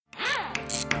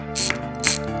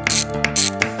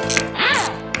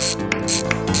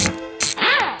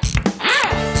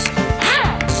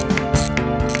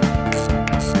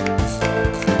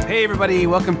everybody.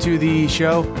 Welcome to the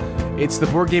show. It's the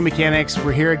Board Game Mechanics.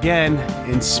 We're here again.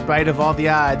 In spite of all the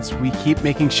odds, we keep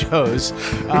making shows.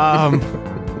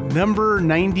 Number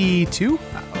 92,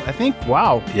 I think.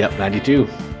 Wow. Yep, 92.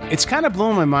 It's kind of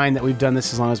blowing my mind that we've done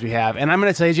this as long as we have. And I'm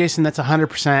going to tell you, Jason, that's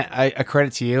 100% a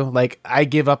credit to you. Like, I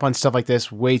give up on stuff like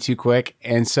this way too quick.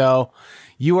 And so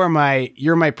you're my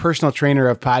personal trainer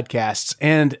of podcasts.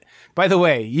 And by the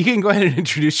way, you can go ahead and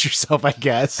introduce yourself, I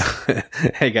guess.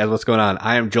 Hey guys, what's going on?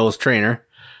 I am Joel's trainer,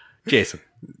 Jason.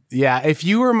 Yeah, if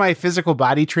you were my physical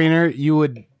body trainer, you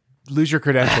would lose your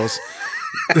credentials.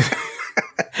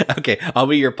 Okay, I'll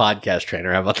be your podcast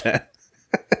trainer. How about that?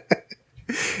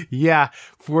 Yeah,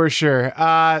 for sure.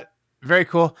 Very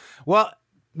cool. Well,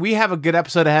 we have a good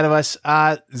episode ahead of us.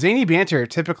 Zany banter,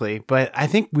 typically, but I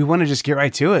think we want to just get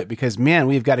right to it because, man,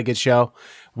 we've got a good show.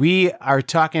 We are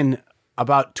talking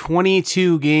about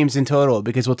 22 games in total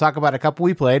because we'll talk about a couple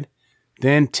we played,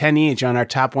 then 10 each on our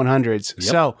top 100s. Yep.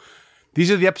 So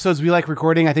these are the episodes we like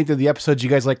recording. I think they're the episodes you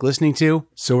guys like listening to.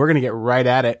 So we're going to get right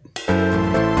at it.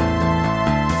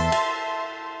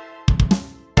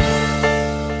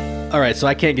 All right, so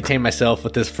I can't contain myself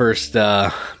with this first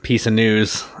piece of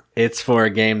news. It's for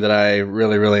a game that I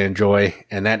really, really enjoy,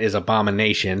 and that is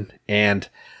Abomination. And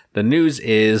the news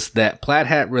is that Plaid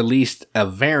Hat released a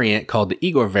variant called the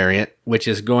Igor variant, which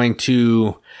is going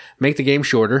to make the game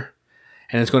shorter,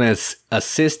 and it's going to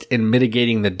assist in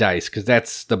mitigating the dice, because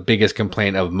that's the biggest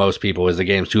complaint of most people is the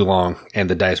game's too long, and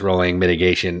the dice rolling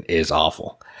mitigation is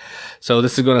awful. So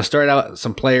this is going to start out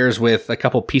some players with a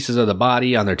couple pieces of the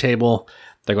body on their table.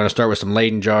 They're going to start with some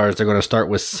Leyden jars. They're going to start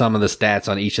with some of the stats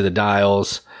on each of the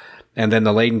dials. And then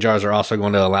the Leyden jars are also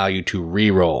going to allow you to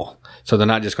re-roll. So they're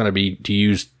not just going to be to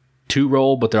use to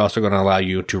roll, but they're also going to allow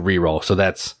you to re-roll. So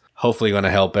that's hopefully going to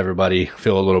help everybody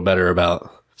feel a little better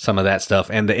about some of that stuff.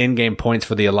 And the in-game points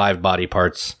for the alive body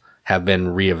parts have been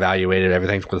reevaluated.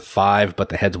 Everything's with 5, but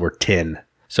the heads were 10.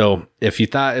 So if you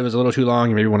thought it was a little too long,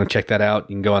 you maybe want to check that out.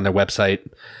 You can go on their website.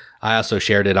 I also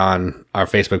shared it on our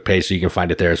Facebook page, so you can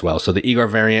find it there as well. So the Igor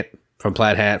variant from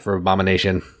Plaid Hat for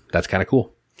Abomination, that's kind of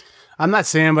cool. I'm not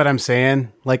saying, but I'm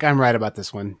saying, like, I'm right about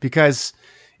this one. Because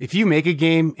if you make a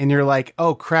game and you're like,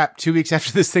 oh, crap, 2 weeks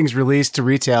after this thing's released to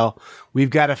retail,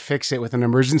 we've got to fix it with an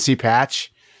emergency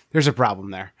patch, there's a problem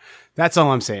there. That's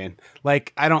all I'm saying.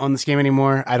 Like, I don't own this game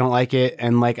anymore. I don't like it.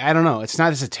 And, like, I don't know. It's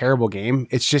not just a terrible game.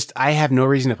 It's just I have no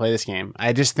reason to play this game.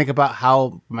 I just think about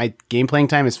how my game playing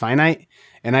time is finite.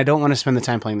 And I don't want to spend the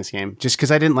time playing this game just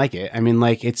because I didn't like it. I mean,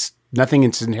 like, it's nothing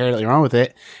is inherently wrong with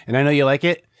it. And I know you like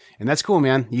it. And that's cool,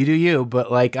 man. You do you.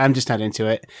 But, like, I'm just not into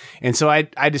it. And so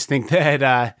I just think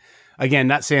that, again,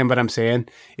 not saying, but I'm saying,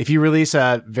 if you release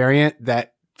a variant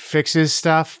that fixes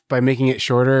stuff by making it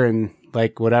shorter and,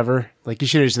 like, whatever, like, you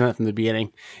should have just done that from the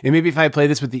beginning. And maybe if I played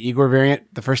this with the Igor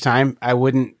variant the first time, I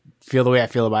wouldn't feel the way I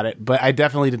feel about it. But I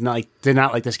definitely did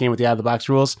not like this game with the out-of-the-box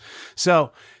rules.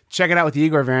 So check it out with the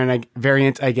Igor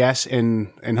variant, I guess,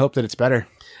 and hope that it's better.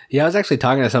 Yeah, I was actually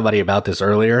talking to somebody about this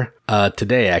earlier,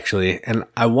 today actually, and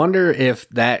I wonder if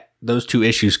those two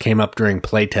issues came up during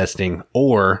playtesting,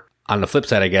 or on the flip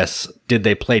side, I guess, did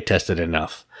they playtest it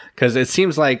enough? Because it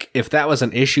seems like if that was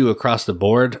an issue across the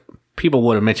board, people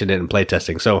would have mentioned it in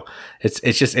playtesting. So it's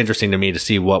just interesting to me to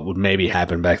see what would maybe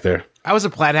happen back there. I was a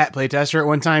Plaid Hat playtester at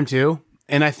one time too,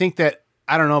 and I think that,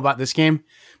 I don't know about this game,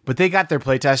 but they got their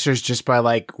playtesters just by,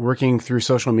 like, working through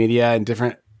social media and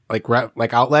different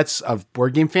like outlets of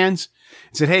board game fans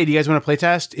and said, hey, do you guys want to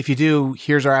playtest? If you do,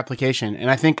 here's our application.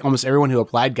 And I think almost everyone who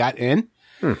applied got in.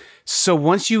 So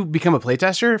once you become a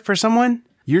playtester for someone,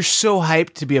 you're so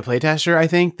hyped to be a playtester, I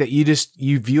think, that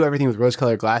you view everything with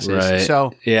rose-colored glasses. Right.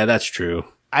 So yeah, that's true.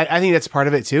 I think that's part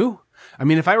of it too. I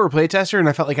mean, if I were a playtester and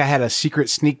I felt like I had a secret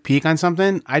sneak peek on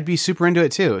something, I'd be super into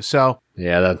it too. So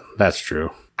yeah, that's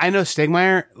true. I know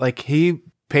Stegmeyer, like, he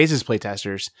pays his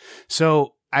playtesters.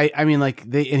 So I mean, like,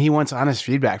 and he wants honest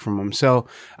feedback from them. So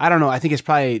I don't know. I think it's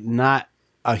probably not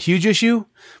a huge issue,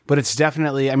 but it's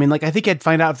definitely, I mean, like, I think I'd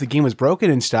find out if the game was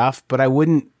broken and stuff, but I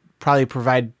wouldn't probably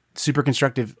provide super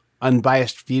constructive,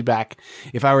 unbiased feedback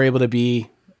if I were able to be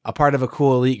a part of a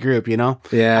cool elite group, you know?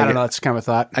 Yeah. I don't know. It's kind of a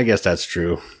thought. I guess that's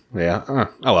true. Yeah.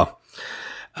 Oh,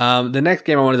 well. The next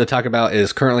game I wanted to talk about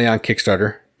is currently on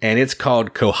Kickstarter, and it's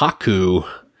called Kohaku.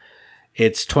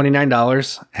 It's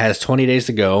 $29, has 20 days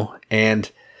to go, and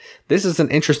this is an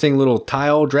interesting little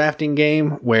tile drafting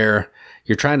game where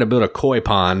you're trying to build a koi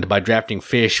pond by drafting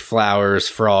fish, flowers,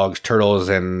 frogs, turtles,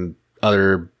 and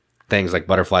other things like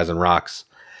butterflies and rocks.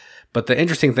 But the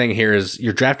interesting thing here is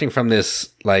you're drafting from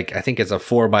this, like, I think it's a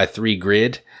 4x3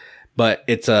 grid, but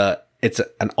it's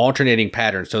an alternating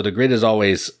pattern. So the grid is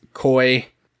always koi,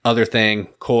 other thing,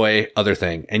 koi, other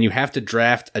thing. And you have to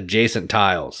draft adjacent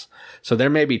tiles. So there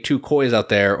may be 2 kois out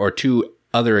there or 2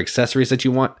 other accessories that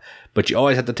you want, but you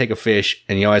always have to take a fish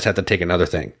and you always have to take another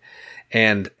thing.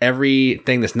 And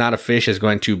everything that's not a fish is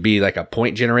going to be like a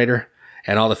point generator,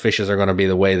 and all the fishes are going to be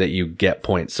the way that you get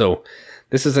points. So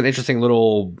this is an interesting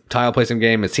little tile placement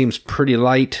game. It seems pretty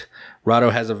light.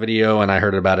 Rado has a video, and I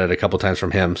heard about it a couple times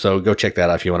from him. So go check that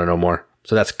out if you want to know more.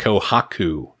 So that's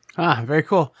Kohaku. Ah, very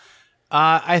cool.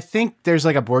 I think there's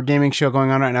like a board gaming show going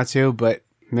on right now too, but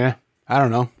yeah, I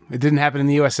don't know. It didn't happen in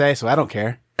the USA, so I don't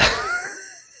care.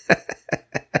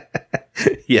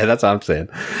 Yeah, that's what I'm saying.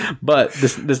 But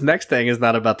this next thing is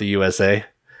not about the USA,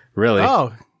 really.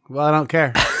 Oh, well, I don't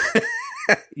care.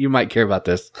 You might care about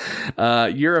this.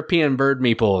 European bird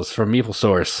meeples from Meeple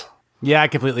Source. Yeah, I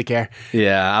completely care.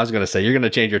 Yeah, I was going to say, you're going to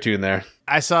change your tune there.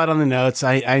 I saw it on the notes.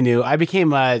 I knew. I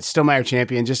became a Stonemaier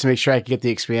champion just to make sure I could get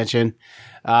the expansion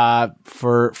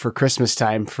for Christmas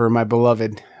time for my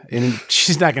beloved. And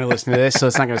she's not going to listen to this, so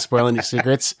it's not going to spoil any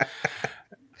secrets.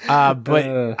 But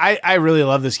I really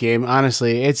love this game.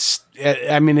 Honestly, it's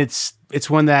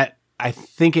one that I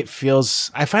think it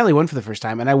feels. I finally won for the first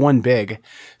time, and I won big,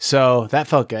 so that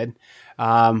felt good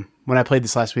when I played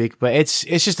this last week. But it's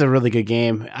just a really good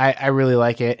game. I really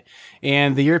like it,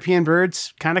 and the European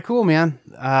bird's kind of cool, man.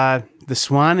 The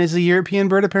swan is a European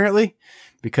bird apparently,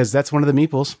 because that's one of the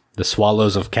meeples. The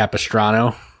swallows of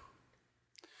Capistrano.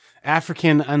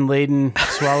 African unladen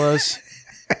swallows.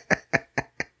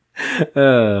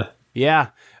 Yeah.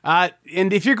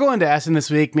 And if you're going to Essen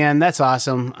this week, man, that's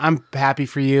awesome. I'm happy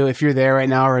for you. If you're there right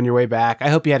now or on your way back, I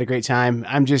hope you had a great time.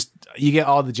 You get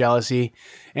all the jealousy.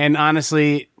 And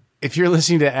honestly, if you're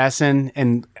listening to Essen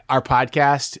and our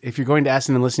podcast, if you're going to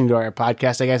Essen and listening to our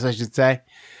podcast, I guess I should say,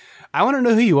 I want to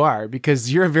know who you are,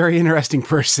 because you're a very interesting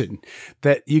person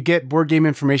that you get board game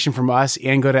information from us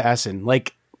and go to Essen.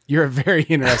 Like, you're a very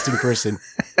interesting person.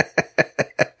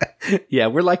 Yeah,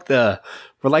 we're like the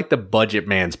Budget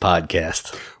Man's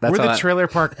podcast. We're the Trailer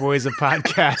Park Boys of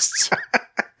podcasts.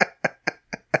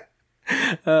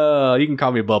 You can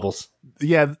call me Bubbles.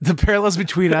 Yeah, the parallels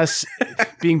between us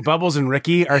being Bubbles and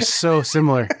Ricky are so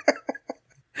similar.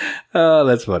 Oh,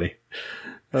 that's funny.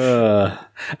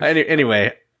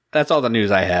 Anyway, that's all the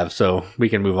news I have, so we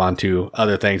can move on to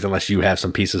other things unless you have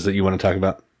some pieces that you want to talk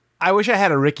about. I wish I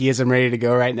had a Rickyism ready to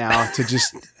go right now to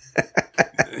just...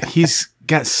 He's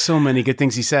got so many good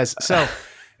things he says. So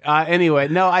anyway,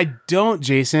 no, I don't,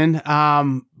 Jason.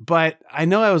 But I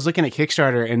know I was looking at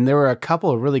Kickstarter and there were a couple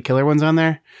of really killer ones on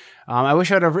there. I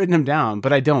wish I'd have written them down,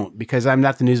 but I don't, because I'm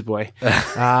not the newsboy.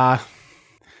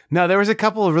 No, there was a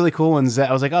couple of really cool ones that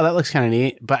I was like, oh, that looks kind of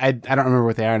neat, but I don't remember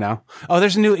what they are now. Oh,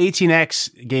 there's a new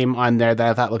 18X game on there that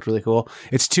I thought looked really cool.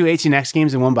 It's 2 18X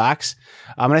games in one box.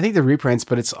 And I think they're reprints,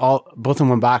 but it's both in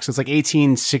one box. So it's like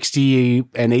 1860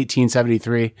 and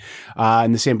 1873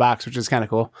 in the same box, which is kind of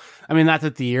cool. I mean, not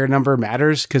that the year number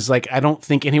matters, because like I don't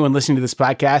think anyone listening to this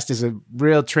podcast is a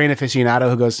real train aficionado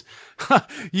who goes, huh,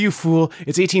 you fool,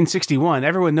 it's 1861.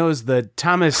 Everyone knows the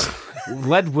Thomas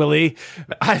Leadwilly.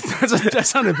 That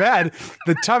sounded bad.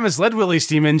 The Thomas Leadwilly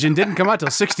steam engine didn't come out till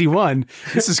 61.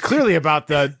 This is clearly about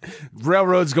the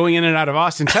railroads going in and out of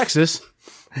Austin, Texas.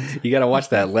 You got to watch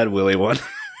that Leadwilly one.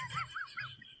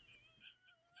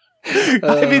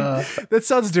 I mean, that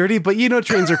sounds dirty, but you know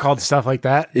trains are called stuff like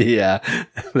that. Yeah,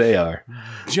 they are.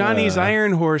 Johnny's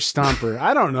Iron Horse Stomper.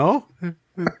 I don't know.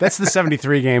 That's the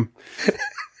 73 game.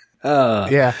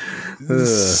 Yeah.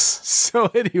 So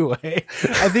anyway,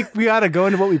 I think we ought to go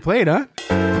into what we played, huh?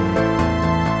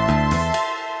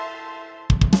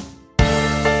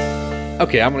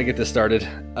 Okay, I'm going to get this started.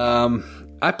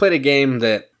 I played a game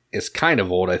that is kind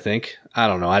of old, I think. I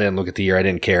don't know. I didn't look at the year. I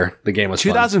didn't care. The game was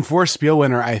 2004 Spiel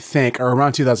winner, I think, or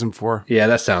around 2004. Yeah,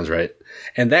 that sounds right.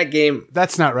 And that game...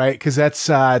 That's not right, because that's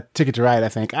Ticket to Ride, I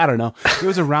think. I don't know. It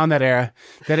was around that era.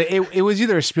 That it was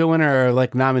either a Spiel winner or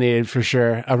like nominated for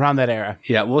sure, around that era.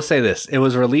 Yeah, we'll say this. It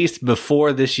was released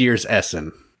before this year's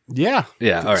Essen. Yeah.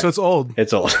 Yeah, all right. So it's old.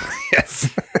 It's old. Yes.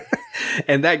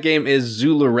 And that game is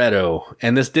Zularedo.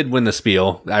 And this did win the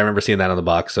Spiel. I remember seeing that on the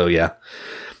box, so yeah.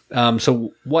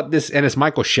 So what this, and it's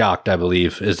Michael Schacht, I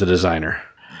believe, is the designer.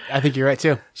 I think you're right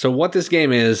too. So what this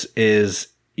game is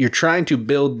you're trying to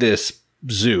build this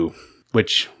zoo,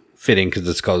 which fitting because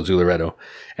it's called Zularedo.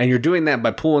 And you're doing that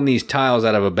by pulling these tiles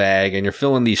out of a bag and you're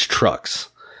filling these trucks.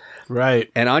 Right.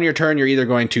 And on your turn, you're either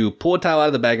going to pull a tile out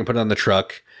of the bag and put it on the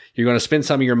truck. You're going to spend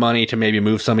some of your money to maybe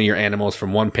move some of your animals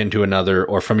from one pin to another,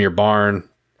 or from your barn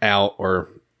out, or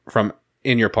from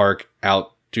in your park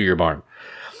out to your barn.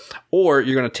 Or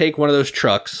you're going to take one of those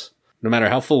trucks, no matter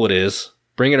how full it is,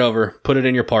 bring it over, put it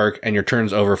in your park, and your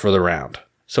turn's over for the round.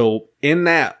 So in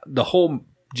that, the whole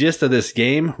gist of this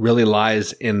game really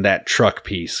lies in that truck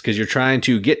piece, because you're trying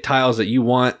to get tiles that you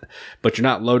want, but you're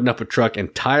not loading up a truck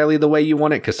entirely the way you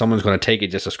want it, because someone's going to take it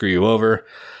just to screw you over.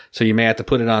 So you may have to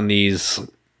put it on this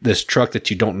truck that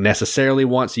you don't necessarily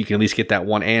want, so you can at least get that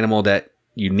one animal that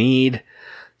you need.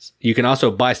 You can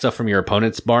also buy stuff from your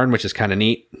opponent's barn, which is kind of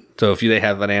neat. So if they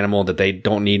have an animal that they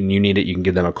don't need and you need it, you can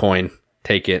give them a coin,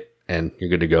 take it, and you're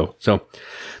good to go. So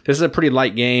this is a pretty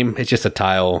light game. It's just a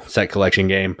tile set collection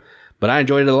game. But I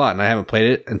enjoyed it a lot, and I haven't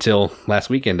played it until last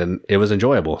weekend, and it was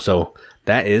enjoyable. So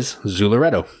that is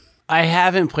Zooloretto. I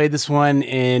haven't played this one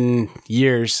in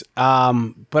years,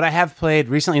 but I have played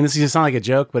recently, and this is going to sound like a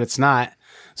joke, but it's not,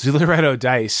 Zooloretto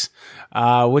Dice,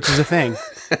 which is a thing.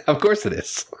 Of course it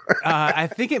is. I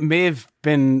think it may have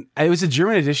been, it was a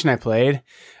German edition I played,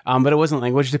 but it wasn't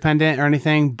language dependent or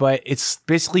anything, but it's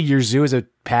basically your zoo is a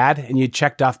pad, and you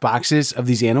checked off boxes of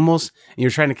these animals, and you're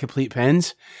trying to complete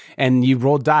pens, and you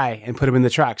rolled die and put them in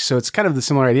the trucks. So it's kind of the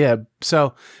similar idea.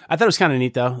 So I thought it was kind of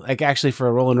neat though. Like actually for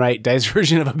a roll and write dice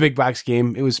version of a big box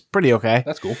game, it was pretty okay.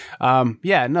 That's cool.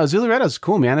 Yeah, no, Zooloretto's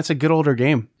cool, man. It's a good older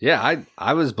game. Yeah,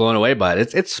 I was blown away by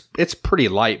it. It's pretty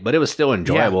light, but it was still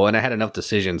enjoyable, and I had enough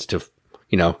decisions to,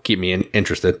 keep me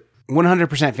interested.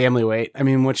 100% family weight. I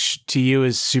mean, which to you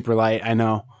is super light, I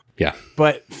know. Yeah.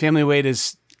 But family weight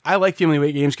is, I like family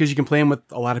weight games because you can play them with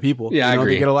a lot of people. Yeah, I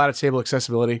agree. They get a lot of table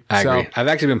accessibility. I agree. I've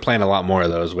actually been playing a lot more of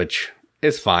those, which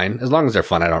is fine. As long as they're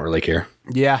fun, I don't really care.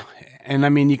 Yeah. And I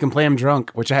mean, you can play them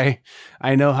drunk, which I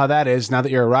know how that is now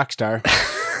that you're a rock star.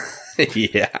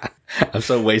 Yeah. I'm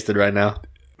so wasted right now.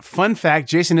 Fun fact,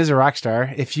 Jason is a rock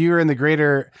star. If you're in the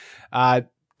greater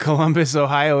Columbus,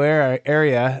 Ohio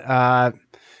area,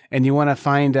 and you want to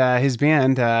find his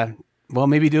band, well,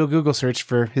 maybe do a Google search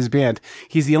for his band.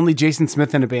 He's the only Jason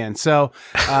Smith in a band. So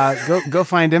go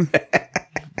find him.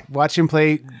 Watch him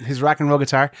play his rock and roll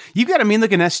guitar. You got a mean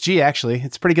looking SG, actually.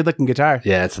 It's a pretty good looking guitar.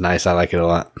 Yeah, it's nice. I like it a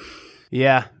lot.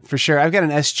 Yeah, for sure. I've got an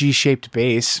SG shaped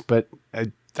bass, but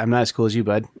I'm not as cool as you,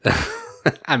 bud.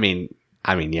 I mean,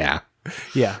 yeah.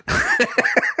 Yeah.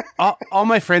 All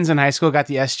my friends in high school got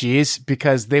the SGs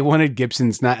because they wanted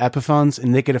Gibsons, not Epiphones,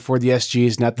 and they could afford the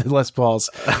SGs, not the Les Pauls.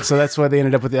 So that's why they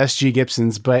ended up with the SG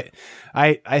Gibsons. But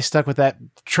I stuck with that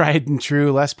tried and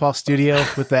true Les Paul Studio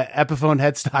with that Epiphone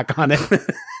headstock on it.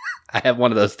 I have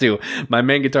one of those too. My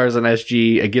main guitar is an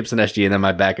SG, a Gibson SG, and then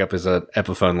my backup is a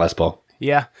Epiphone Les Paul.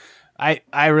 Yeah.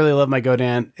 I really love my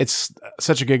Godin. It's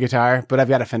such a good guitar, but I've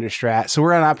got a Fender Strat. So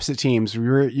we're on opposite teams.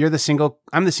 I'm the single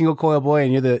coil boy,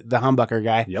 and you're the humbucker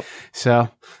guy. Yep. So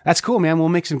that's cool, man. We'll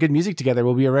make some good music together.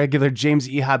 We'll be a regular James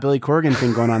Eha, Billy Corgan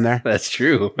thing going on there. That's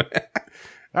true.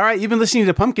 All right, you've been listening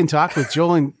to Pumpkin Talk with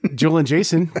Joel and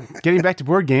Jason. Getting back to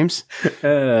board games.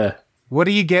 What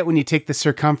do you get when you take the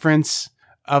circumference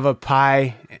of a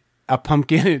pie? A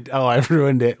pumpkin. Oh, I've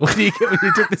ruined it. What do you get when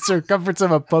you take the circumference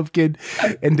of a pumpkin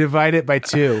and divide it by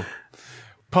 2?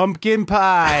 Pumpkin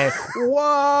pie.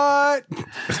 What?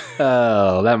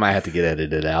 Oh, that might have to get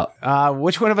edited out.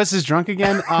 Which one of us is drunk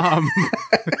again?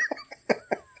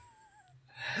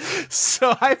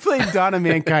 So I played Dawn of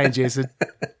Mankind, Jason.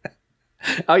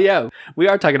 Oh, yeah. We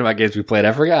are talking about games we played.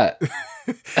 I forgot.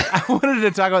 I wanted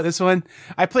to talk about this one.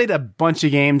 I played a bunch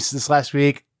of games this last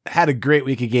week. Had a great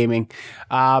week of gaming.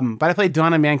 But I played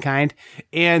Dawn of Mankind,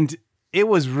 and it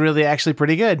was really actually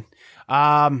pretty good.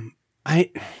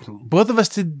 Both of us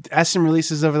did SM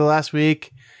releases over the last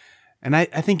week, and I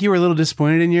think you were a little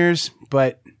disappointed in yours,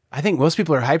 but I think most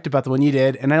people are hyped about the one you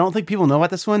did, and I don't think people know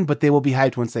about this one, but they will be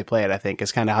hyped once they play it, I think,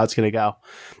 is kind of how it's going to go.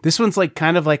 This one's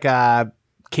kind of like a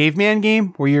caveman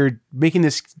game where you're making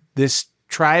this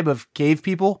tribe of cave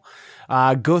people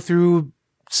go through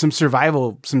some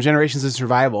generations of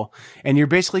survival. And you're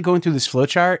basically going through this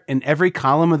flowchart, and every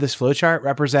column of this flowchart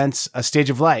represents a stage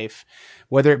of life,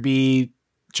 whether it be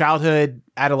childhood,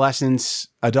 adolescence,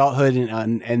 adulthood,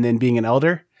 and then being an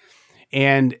elder.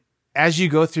 And as you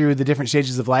go through the different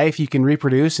stages of life, you can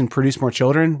reproduce and produce more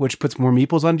children, which puts more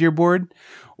meeples onto your board.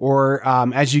 Or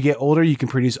as you get older, you can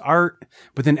produce art.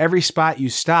 But then every spot you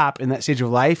stop in that stage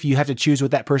of life, you have to choose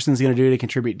what that person's going to do to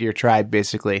contribute to your tribe,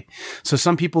 basically. So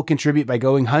some people contribute by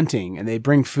going hunting, and they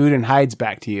bring food and hides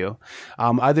back to you.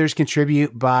 Others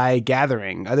contribute by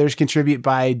gathering. Others contribute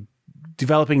by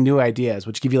developing new ideas,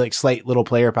 which give you like slight little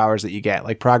player powers that you get,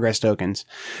 like progress tokens.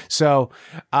 So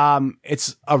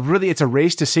it's a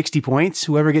race to 60 points.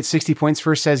 Whoever gets 60 points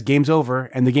first says game's over,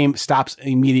 and the game stops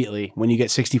immediately when you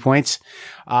get 60 points.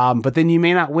 But then you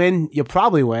may not win. You'll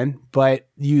probably win, but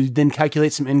you then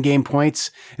calculate some in-game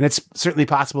points, and it's certainly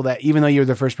possible that even though you're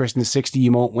the first person to 60,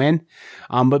 you won't win.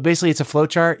 But basically, it's a flow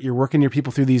chart. You're working your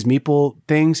people through these meeple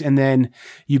things, and then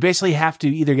you basically have to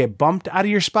either get bumped out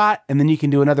of your spot, and then you can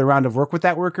do another round of work with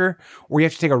that worker, or you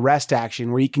have to take a rest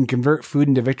action where you can convert food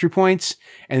into victory points,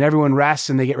 and everyone rests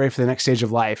and they get ready for the next stage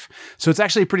of life. So it's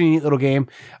actually a pretty neat little game.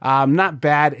 Not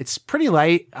bad. It's pretty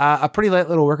light, a pretty light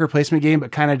little worker placement game,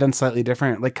 but kind of done slightly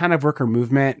different, like kind of worker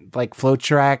movement, like flow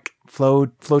chart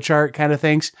kind of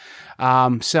things.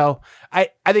 So I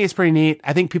think it's pretty neat.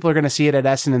 I think people are going to see it at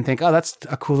Essen and think, oh, that's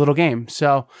a cool little game.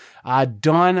 So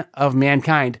Dawn of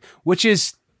Mankind, which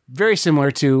is very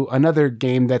similar to another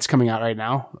game that's coming out right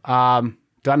now,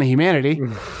 Dawn of Humanity,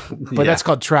 but that's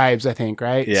called Tribes, I think,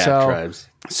 right? Yeah, Tribes.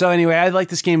 So anyway, I like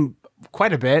this game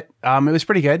quite a bit. It was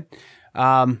pretty good.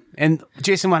 And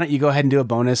Jason, why don't you go ahead and do a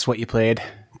bonus, what you played?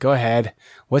 Go ahead.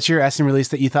 What's your Essen release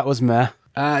that you thought was meh?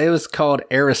 It was called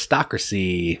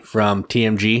Aristocracy from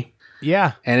TMG.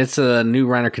 Yeah. And it's a new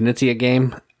Reiner Knizia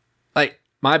game. Like,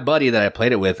 my buddy that I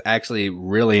played it with actually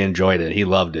really enjoyed it. He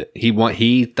loved it.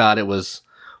 He thought it was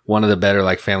one of the better,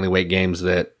 like, family weight games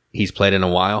that he's played in a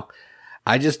while.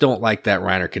 I just don't like that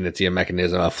Reiner Knizia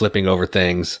mechanism of flipping over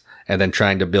things and then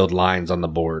trying to build lines on the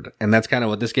board. And that's kind of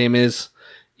what this game is.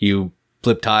 You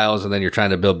flip tiles and then you're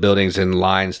trying to build buildings and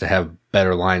lines to have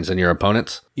better lines than your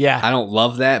opponents. Yeah. I don't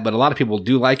love that, but a lot of people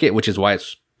do like it, which is why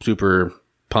it's super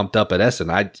pumped up at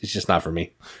Essen. It's just not for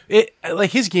me.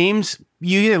 Like his games,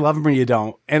 you either love them or you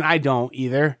don't. And I don't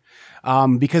either.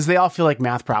 Because they all feel like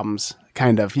math problems,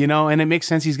 kind of, and it makes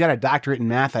sense. He's got a doctorate in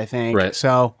math, I think. Right.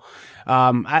 So,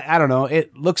 I don't know.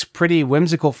 It looks pretty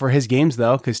whimsical for his games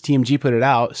though, because TMG put it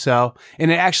out. So,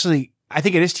 and I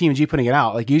think it is TMG putting it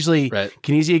out. Like usually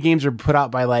Knizia games are put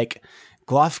out by like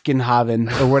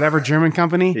Glofgenhaven or whatever German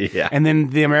company. Yeah. And then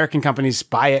the American companies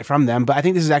buy it from them. But I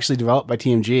think this is actually developed by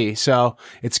TMG. So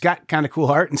it's got kind of cool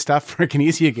art and stuff for a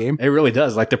Knizia game. It really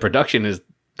does. Like the production is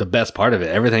the best part of it.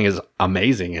 Everything is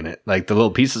amazing in it. Like the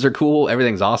little pieces are cool.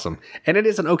 Everything's awesome. And it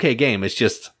is an okay game. It's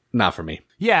just not for me.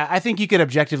 Yeah. I think you could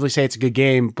objectively say it's a good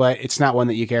game, but it's not one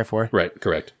that you care for. Right.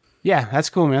 Correct. Yeah. That's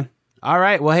cool, man. All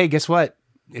right. Well, hey, guess what?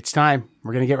 It's time.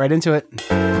 We're going to get right into it.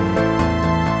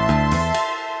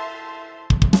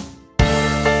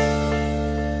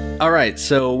 All right,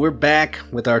 so we're back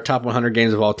with our top 100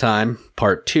 games of all time,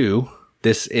 part 2.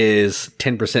 This is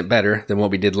 10% better than what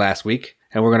we did last week,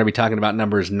 and we're going to be talking about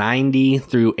numbers 90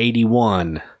 through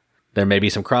 81. There may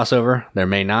be some crossover, there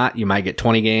may not. You might get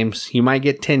 20 games, you might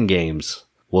get 10 games.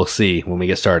 We'll see when we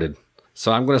get started.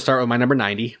 So I'm going to start with my number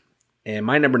 90, and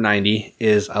my number 90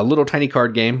 is a little tiny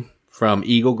card game from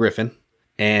Eagle Gryphon,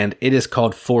 and it is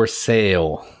called For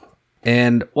Sale.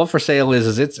 And what For Sale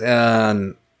is it's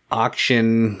an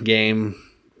auction game.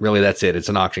 Really, that's it. It's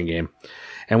an auction game.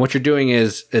 And what you're doing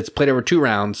is it's played over 2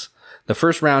 rounds. The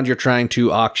first round, you're trying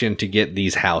to auction to get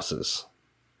these houses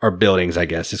or buildings, I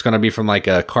guess. It's going to be from like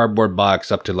a cardboard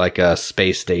box up to like a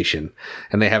space station.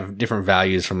 And they have different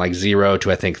values from like 0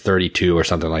 to I think 32 or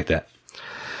something like that.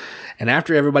 And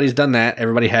after everybody's done that,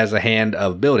 everybody has a hand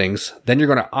of buildings. Then you're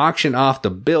going to auction off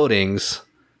the buildings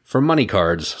for money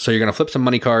cards. So you're going to flip some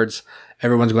money cards.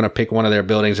 Everyone's going to pick one of their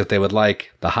buildings that they would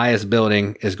like. The highest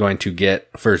building is going to get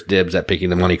first dibs at picking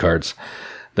the money cards.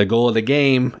 The goal of the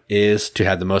game is to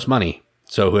have the most money.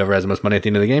 So whoever has the most money at the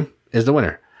end of the game is the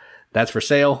winner. That's For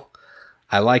Sale.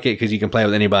 I like it because you can play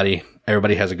with anybody.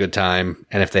 Everybody has a good time.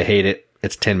 And if they hate it,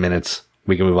 it's 10 minutes.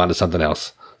 We can move on to something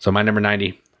else. So my number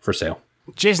 90, For Sale.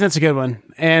 Jason, that's a good one.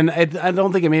 And I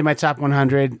don't think it made my top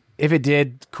 100. If it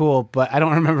did, cool, but I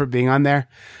don't remember being on there.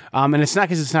 And it's not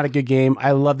because it's not a good game.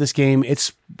 I love this game.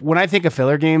 It's when I think of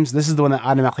filler games, this is the one that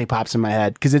automatically pops in my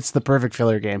head because it's the perfect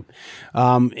filler game.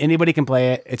 Anybody can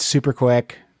play it. It's super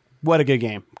quick. What a good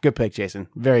game. Good pick, Jason.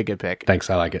 Very good pick. Thanks.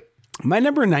 I like it. My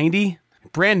number 90,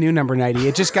 brand new number 90.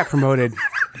 It just got promoted.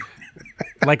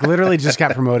 Like literally just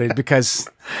got promoted because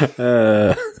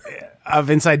of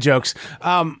inside jokes.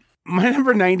 My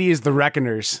number 90 is The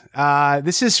Reckoners.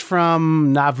 This is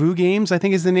from Navu Games, I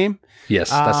think is the name.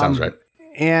 Yes, that sounds right.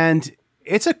 And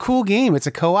it's a cool game. It's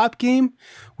a co-op game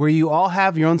where you all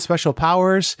have your own special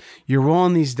powers. You're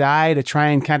rolling these die to try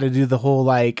and kind of do the whole,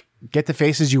 like, get the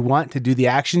faces you want to do the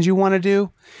actions you want to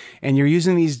do. And you're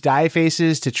using these die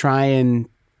faces to try and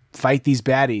fight these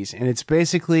baddies. And it's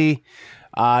basically,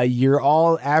 you're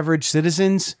all average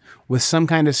citizens with some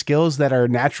kind of skills that are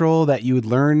natural that you would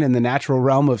learn in the natural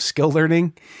realm of skill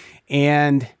learning.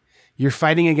 and you're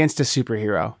fighting against a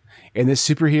superhero. And this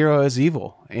superhero is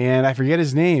evil. And I forget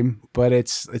his name, but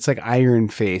it's like Iron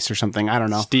Face or something. I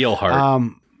don't know.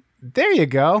 Steelheart. There you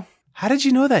go. How did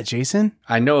you know that, Jason?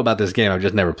 I know about this game. I've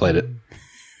just never played it.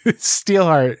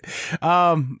 Steelheart.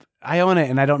 I own it,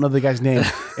 and I don't know the guy's name.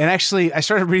 And actually, I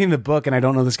started reading the book, and I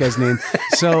don't know this guy's name.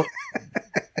 So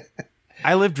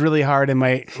I lived really hard in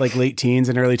my late teens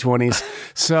and early 20s.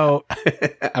 So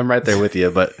I'm right there with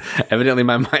you, but evidently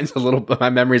my memory's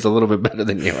a little bit better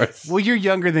than yours. Well, you're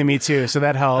younger than me too, so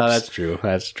that helps. Oh, that's true.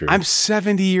 That's true. I'm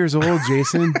 70 years old,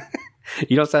 Jason.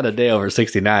 You don't sound a day over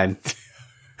 69.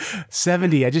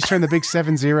 70. I just turned the big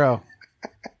 70. Do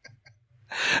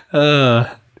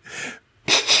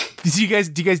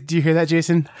you hear that,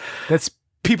 Jason? That's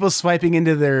people swiping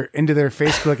into their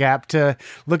Facebook app to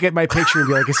look at my picture and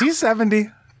be like, "Is he 70?"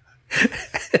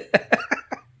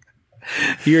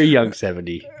 You're young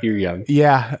 70. You're young.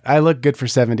 Yeah, I look good for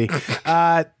 70.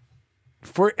 I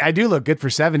do look good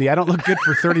for 70. I don't look good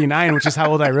for 39, which is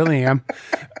how old I really am.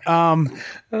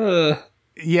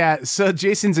 Yeah, so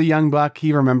Jason's a young buck.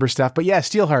 He remembers stuff. But yeah,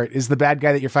 Steelheart is the bad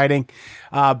guy that you're fighting.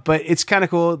 But it's kind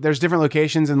of cool. There's different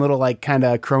locations and little kind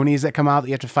of cronies that come out that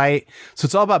you have to fight. So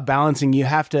it's all about balancing. You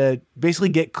have to basically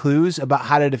get clues about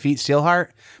how to defeat Steelheart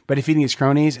by defeating his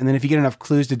cronies. And then if you get enough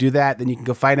clues to do that, then you can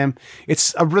go fight him.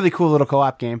 It's a really cool little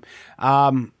co-op game.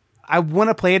 I want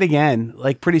to play it again,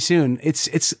 pretty soon.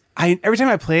 Every time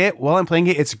I play it, while I'm playing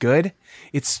it, it's good.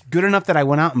 It's good enough that I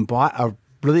went out and bought a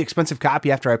really expensive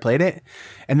copy after I played it.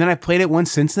 And then I played it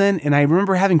once since then, and I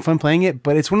remember having fun playing it,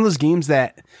 but it's one of those games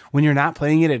that when you're not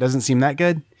playing it, it doesn't seem that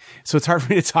good. So it's hard for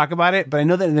me to talk about it, but I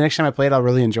know that the next time I play it, I'll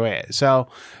really enjoy it. So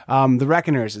The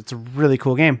Reckoners, it's a really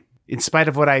cool game. In spite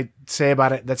of what I say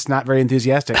about it, that's not very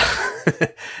enthusiastic.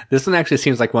 This one actually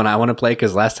seems like one I want to play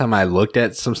because last time I looked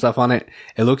at some stuff on it,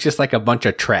 it looks just like a bunch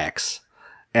of tracks.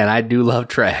 And I do love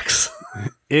tracks.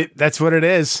 That's what it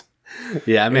is.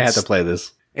 Yeah, I may have to play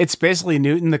this. It's basically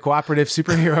Newton, the cooperative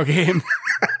superhero game.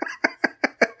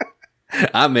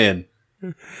 I'm in.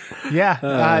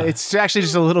 Yeah, it's actually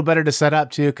just a little better to set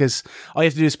up too, because all you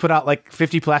have to do is put out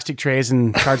 50 plastic trays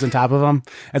and cards on top of them,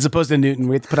 as opposed to Newton,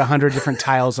 we have to put 100 different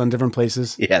tiles on different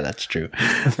places. Yeah, that's true.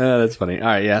 That's funny. All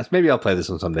right, yeah, maybe I'll play this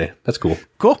one someday. That's cool.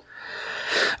 Cool.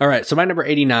 All right, so my number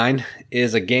 89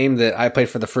 is a game that I played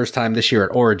for the first time this year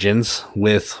at Origins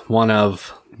with one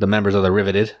of the members of the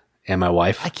Riveted and my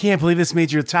wife. I can't believe this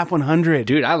made your top 100.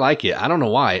 Dude, I like it. I don't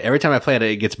know why. Every time I play it,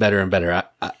 it gets better and better.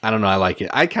 I don't know. I like it.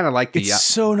 I kind of like the... It's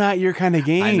so not your kind of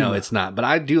game. I know it's not, but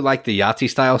I do like the Yahtzee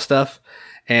style stuff,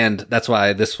 and that's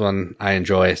why this one I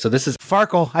enjoy. So this is...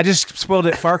 Farkle. I just spoiled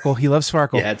it. Farkle. He loves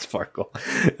Farkle. Yeah, it's Farkle.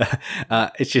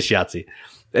 It's just Yahtzee.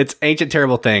 It's Ancient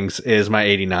Terrible Things is my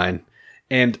 89.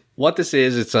 And what this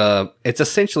is, it's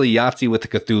essentially Yahtzee with the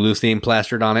Cthulhu theme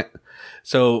plastered on it.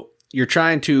 So you're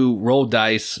trying to roll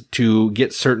dice to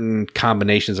get certain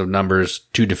combinations of numbers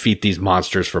to defeat these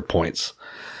monsters for points.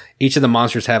 Each of the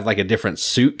monsters have a different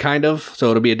suit, kind of. So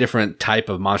it'll be a different type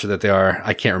of monster that they are.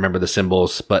 I can't remember the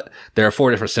symbols, but there are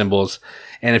 4 different symbols.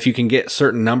 And if you can get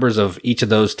certain numbers of each of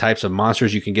those types of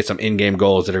monsters, you can get some in-game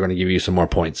goals that are going to give you some more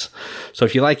points. So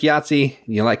if you like Yahtzee,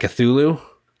 you like Cthulhu,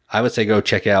 I would say go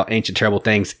check out Ancient Terrible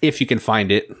Things if you can find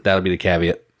it. That'll be the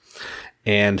caveat.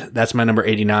 And that's my number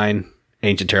 89,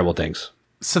 Ancient Terrible Things.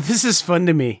 So this is fun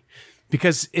to me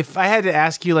because if I had to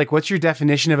ask you, what's your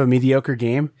definition of a mediocre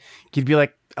game? You'd be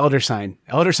like, Elder Sign.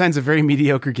 Elder Sign's a very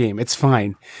mediocre game. It's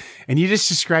fine. And you just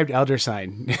described Elder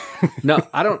Sign. No,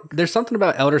 I don't. There's something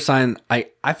about Elder Sign.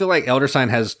 I feel like Elder Sign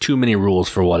has too many rules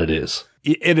for what it is.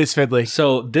 It is fiddly.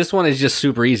 So this one is just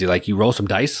super easy. You roll some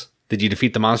dice. Did you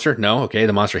defeat the monster? No. Okay.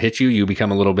 The monster hits you. You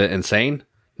become a little bit insane.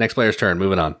 Next player's turn.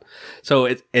 Moving on. So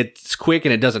it's quick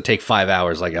and it doesn't take 5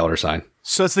 hours like Elder Sign.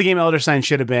 So it's the game Elder Sign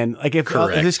should have been. If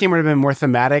this game would have been more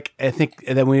thematic, I think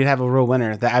that we'd have a real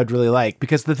winner that I would really like.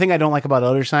 Because the thing I don't like about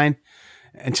Elder Sign,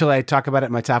 until I talk about it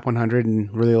in my top 100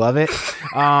 and really love it,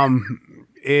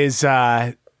 is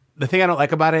the thing I don't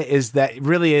like about it is that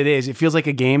really it feels like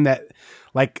a game that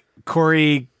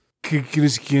Corey,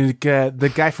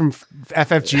 the guy from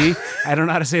FFG, I don't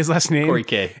know how to say his last name. Corey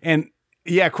K. And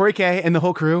yeah, Corey K and the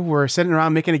whole crew were sitting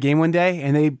around making a game one day,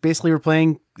 and they basically were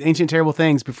playing Ancient Terrible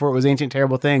Things before it was Ancient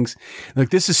Terrible Things.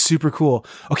 This is super cool.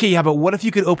 Okay, yeah, but what if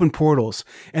you could open portals?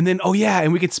 And then,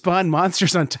 and we could spawn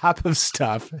monsters on top of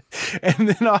stuff. And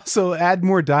then also add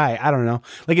more die. I don't know.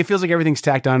 It feels like everything's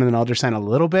tacked on in an Elder Sign a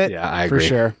little bit. Yeah, I agree. For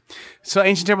sure. So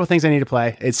Ancient Terrible Things I need to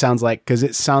play, it sounds like, because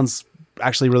it sounds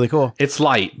actually really cool. It's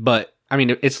light, but, I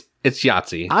mean, it's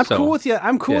Yahtzee. I'm cool with you.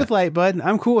 I'm cool with light, bud.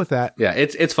 I'm cool with that. Yeah,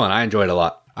 it's fun. I enjoy it a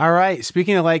lot. All right.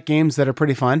 Speaking of light games that are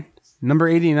pretty fun, number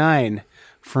 89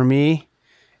 for me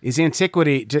is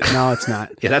Antiquity. No, it's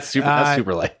not. Yeah, that's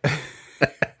super light.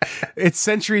 It's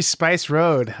Century Spice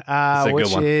Road,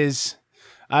 which is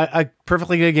a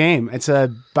perfectly good game. It's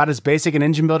about as basic an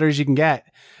engine builder as you can get,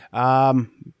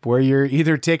 where you're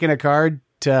either taking a card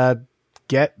to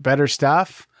get better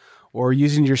stuff or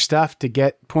using your stuff to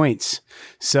get points.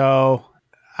 So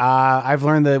I've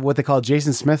learned what they call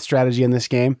Jason Smith strategy in this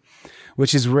game,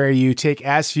 which is where you take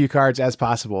as few cards as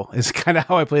possible. Is kind of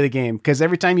how I play the game, because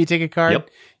every time you take a card,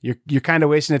 you're kind of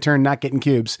wasting a turn not getting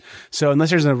cubes. So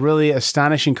unless there's a really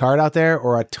astonishing card out there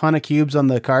or a ton of cubes on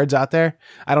the cards out there,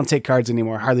 I don't take cards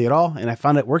anymore, hardly at all. And I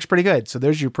found it works pretty good. So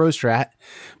there's your pro strat.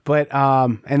 But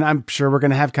and I'm sure we're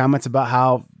going to have comments about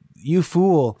how you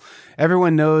fool.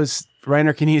 Everyone knows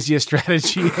Reiner Knizia's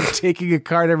strategy of taking a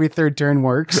card every third turn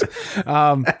works.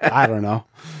 I don't know.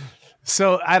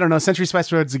 So I don't know. Century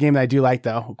Spice Road is a game that I do like,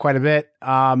 though, quite a bit.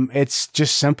 It's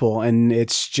just simple and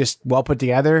it's just well put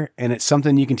together, and it's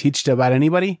something you can teach to about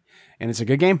anybody, and it's a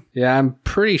good game. Yeah, I'm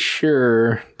pretty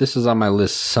sure this is on my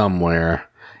list somewhere.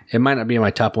 It might not be in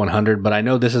my top 100, but I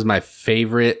know this is my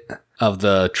favorite of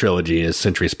the trilogy is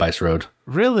Century Spice Road.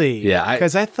 Really? Yeah.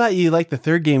 Because I thought you liked the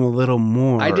third game a little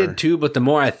more. I did too, but the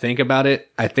more I think about it,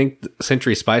 I think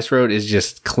Century Spice Road is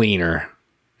just cleaner.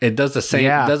 It does the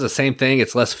same thing.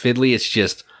 It's less fiddly. It's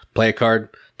just play a card,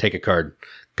 take a card,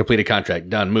 complete a contract,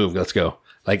 done, move, let's go.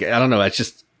 Like, I don't know. It's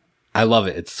just, I love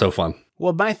it. It's so fun.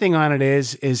 Well, my thing on it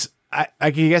is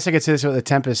I guess I could say this about the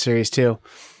Tempest series too.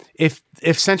 If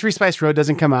Century Spice Road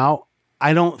doesn't come out,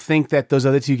 I don't think that those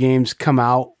other two games come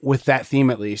out with that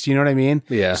theme, at least. You know what I mean?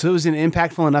 Yeah. So it was an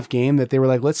impactful enough game that they were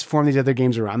like, let's form these other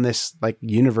games around this like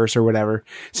universe or whatever.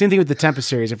 Same thing with the Tempest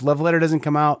series. If Love Letter doesn't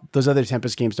come out, those other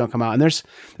Tempest games don't come out. And there's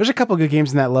a couple good games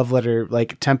in that Love Letter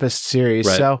like Tempest series.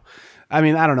 Right. So, I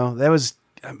mean, I don't know. That was,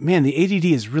 man, the ADD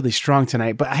is really strong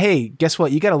tonight. But hey, guess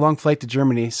what? You got a long flight to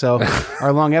Germany, so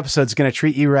our long episode's going to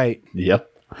treat you right.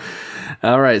 Yep.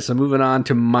 All right. So moving on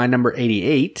to my number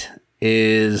 88.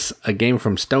 Is a game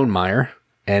from Stonemaier,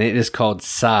 and it is called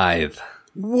Scythe.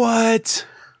 What?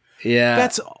 Yeah.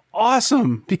 That's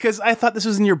awesome, because I thought this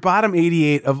was in your bottom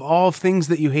 88 of all things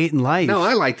that you hate in life. No,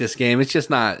 I like this game.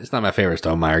 It's not my favorite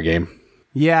Stonemaier game.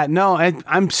 Yeah, no,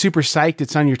 I'm super psyched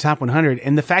it's on your top 100,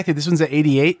 and the fact that this one's at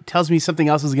 88 tells me something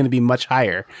else is going to be much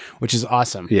higher, which is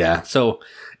awesome. Yeah, so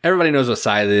everybody knows what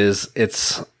Scythe is.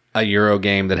 It's a Euro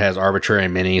game that has arbitrary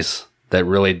minis that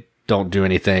really don't do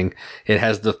anything. It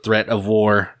has the threat of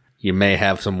war. You may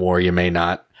have some war, you may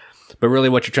not. But really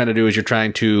what you're trying to do is you're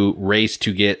trying to race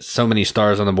to get so many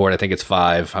stars on the board. I think it's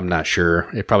 5. I'm not sure.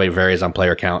 It probably varies on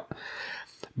player count.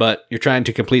 But you're trying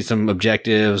to complete some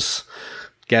objectives,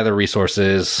 gather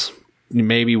resources,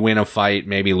 maybe win a fight,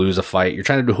 maybe lose a fight. You're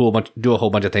trying to do a whole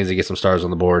bunch of things to get some stars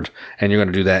on the board. And you're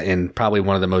going to do that in probably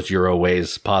one of the most Euro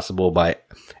ways possible by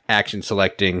action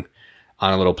selecting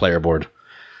on a little player board.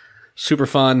 Super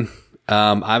fun.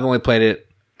 I've only played it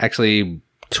actually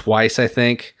twice, I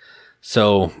think.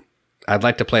 So I'd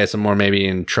like to play it some more maybe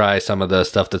and try some of the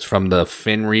stuff that's from the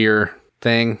Fenrir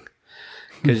thing.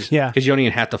 Because you don't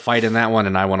even have to fight in that one,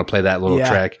 and I want to play that little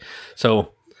track.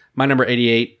 So my number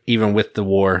 88, even with the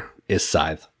war, is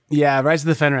Scythe. Yeah, Rise of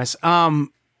the Fenris.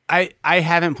 I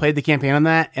haven't played the campaign on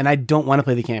that, and I don't want to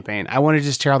play the campaign. I want to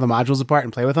just tear all the modules apart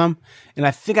and play with them. And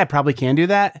I think I probably can do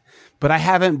that, but I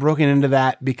haven't broken into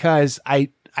that because I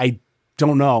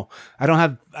don't know. I don't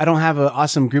have an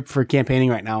awesome group for campaigning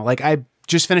right now. Like, I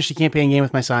just finished a campaign game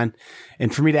with my son,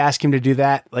 and for me to ask him to do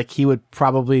that, like, he would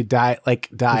probably die, like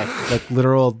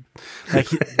literal, like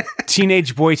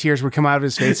teenage boy tears would come out of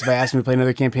his face if I asked him to play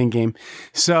another campaign game.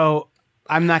 So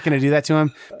I'm not going to do that to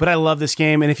him, but I love this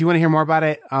game. And if you want to hear more about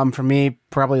it, from me,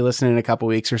 probably listen in a couple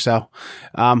weeks or so,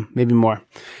 maybe more.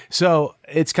 So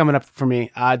it's coming up for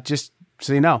me. Just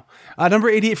so you know, number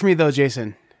 88 for me though,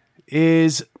 Jason,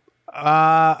 is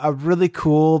a really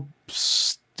cool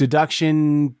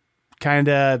deduction kind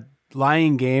of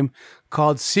lying game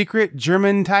called Secret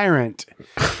German Tyrant.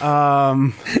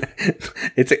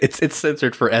 It's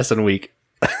censored for Essen Week.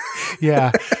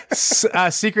 Yeah.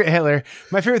 Secret Hitler.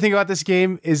 My favorite thing about this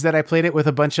game is that I played it with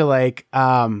a bunch of like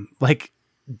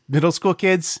middle school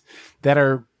kids that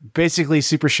are basically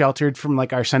super sheltered from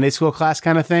like our Sunday school class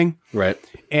kind of thing. Right.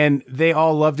 And they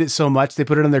all loved it so much they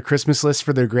put it on their Christmas list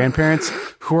for their grandparents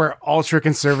who are ultra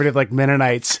conservative like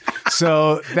Mennonites.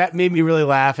 So that made me really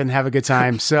laugh and have a good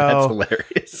time. So that's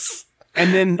hilarious.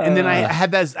 And then I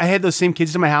had those same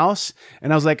kids in my house,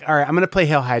 and I was like, all right, I'm going to play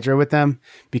Hail Hydra with them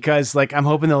because like I'm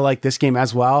hoping they'll like this game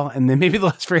as well. And then maybe they'll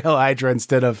ask for Hail Hydra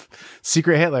instead of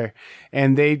Secret Hitler.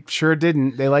 And they sure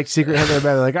didn't. They liked Secret Hitler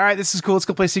better. Like, all right, this is cool. Let's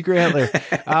go play Secret Hitler.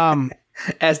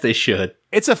 As they should.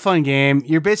 It's a fun game.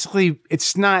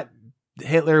 It's not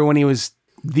Hitler when he was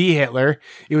the Hitler.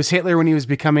 It was Hitler when he was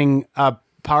becoming a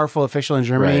powerful official in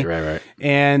Germany. Right.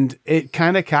 And it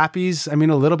kind of copies, a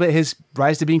little bit his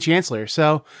rise to being chancellor.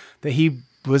 So that he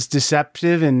was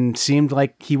deceptive and seemed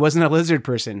like he wasn't a lizard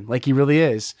person, like he really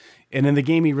is. And in the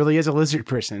game, he really is a lizard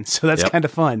person. So that's kind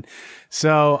of fun.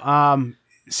 So,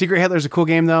 Secret Hitler is a cool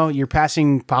game, though. You're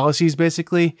passing policies,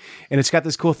 basically. And it's got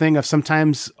this cool thing of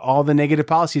sometimes all the negative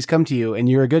policies come to you, and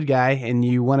you're a good guy, and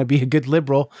you want to be a good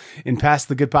liberal and pass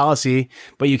the good policy,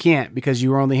 but you can't because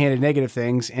you were only handed negative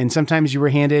things. And sometimes you were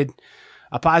handed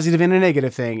a positive and a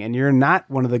negative thing, and you're not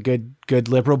one of the good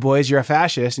liberal boys. You're a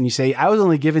fascist, and you say, I was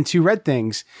only given 2 red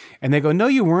things. And they go, no,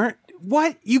 you weren't.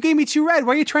 What? You gave me 2 red.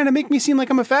 Why are you trying to make me seem like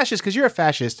I'm a fascist? Because you're a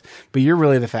fascist, but you're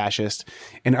really the fascist.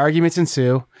 And arguments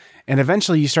ensue. And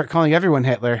eventually you start calling everyone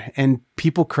Hitler, and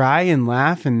people cry and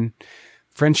laugh, and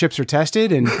friendships are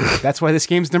tested. And that's why this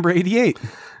game's number 88.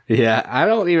 Yeah, I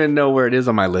don't even know where it is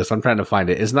on my list. I'm trying to find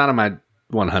it. It's not on my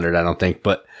 100, I don't think,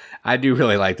 but I do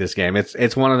really like this game.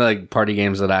 It's one of the party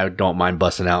games that I don't mind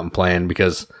busting out and playing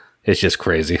because it's just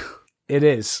crazy. It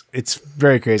is. It's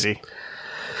very crazy.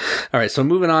 All right, so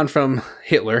moving on from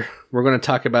Hitler, we're going to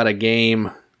talk about a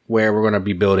game where we're going to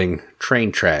be building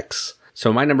train tracks.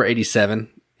 So my number 87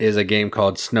 is a game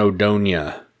called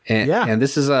Snowdonia. And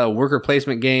this is a worker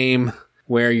placement game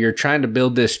where you're trying to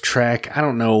build this track. I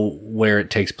don't know where it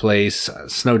takes place,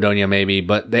 Snowdonia maybe,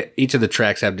 but each of the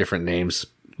tracks have different names.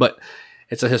 But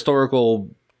it's a historical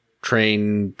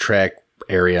train track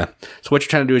area. So what you're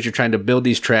trying to do is you're trying to build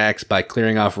these tracks by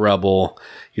clearing off rubble.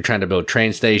 You're trying to build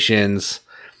train stations.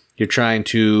 You're trying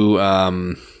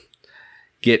to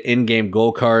get in-game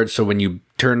goal cards. So when you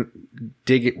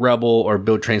dig rubble or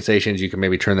build train stations, you can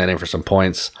maybe turn that in for some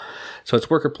points. So it's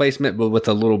worker placement, but with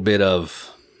a little bit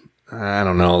of, I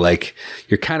don't know, like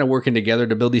you're kind of working together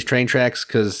to build these train tracks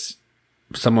because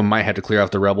someone might have to clear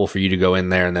off the rubble for you to go in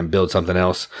there and then build something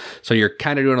else. So you're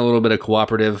kind of doing a little bit of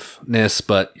cooperativeness,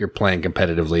 but you're playing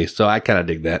competitively. So I kind of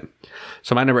dig that.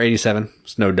 So my number 87,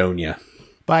 Snowdonia.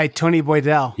 By Tony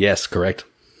Boydell. Yes, correct.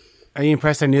 Are you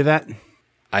impressed I knew that?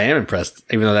 I am impressed,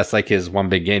 even though that's like his one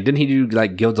big game. Didn't he do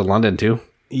like Guilds of London too?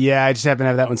 Yeah, I just happen to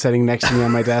have that one sitting next to me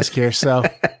on my desk here. So,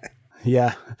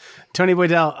 yeah. Tony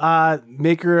Boydell,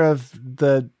 maker of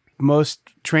the most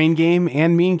train game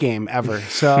and mean game ever.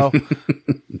 So,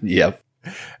 yep.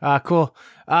 Cool.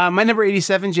 My number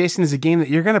 87, Jason, is a game that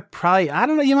you're going to probably, I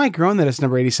don't know, you might groan that it's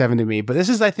number 87 to me, but this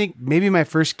is, I think, maybe my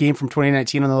first game from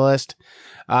 2019 on the list.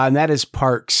 And that is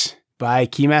Parks by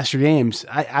Keymaster Games.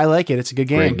 I like it. It's a good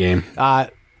game. Great game.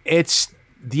 It's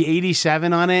the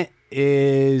 87 on it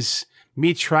is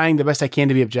me trying the best I can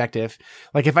to be objective.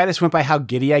 Like if I just went by how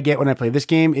giddy I get when I play this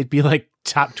game, it'd be like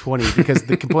top 20 because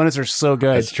the components are so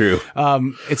good. That's true.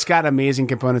 It's got amazing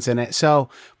components in it. So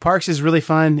Parks is really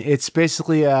fun. It's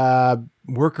basically a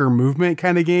worker movement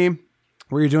kind of game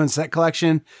where you're doing set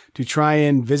collection to try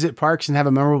and visit parks and have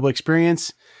a memorable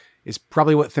experience. Is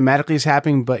probably what thematically is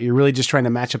happening, but you're really just trying to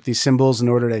match up these symbols in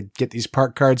order to get these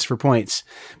park cards for points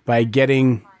by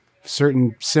getting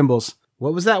certain symbols.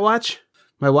 What was that watch?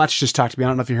 My watch just talked to me. I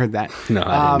don't know if you heard that. No,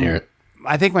 I didn't hear it.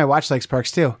 I think my watch likes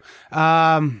Parks too.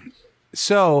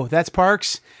 So that's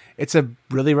Parks. It's a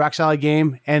really rock solid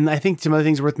game. And I think some other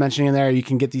things worth mentioning in there, you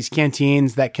can get these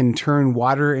canteens that can turn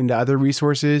water into other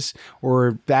resources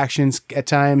or actions at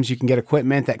times. You can get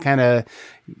equipment that kind of,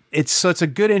 it's a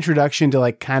good introduction to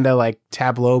like kind of like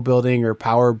tableau building or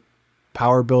power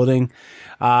building,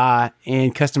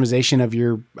 and customization of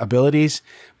your abilities.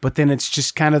 But then it's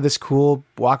just kind of this cool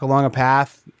walk along a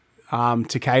path,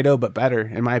 to Kaido, but better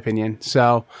in my opinion.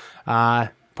 So,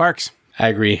 Parks. I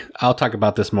agree. I'll talk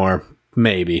about this more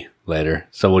maybe later.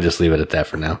 So we'll just leave it at that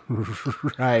for now.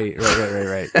 Right.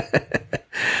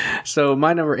 So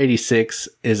my number 86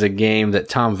 is a game that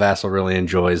Tom Vassell really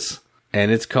enjoys,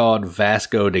 and it's called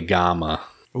Vasco da Gama.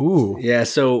 Ooh. Yeah,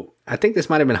 so I think this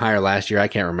might have been higher last year. I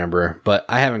can't remember, but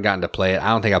I haven't gotten to play it. I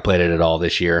don't think I played it at all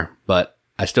this year, but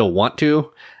I still want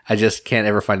to. I just can't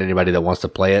ever find anybody that wants to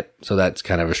play it, so that's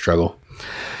kind of a struggle.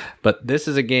 But this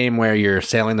is a game where you're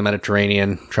sailing the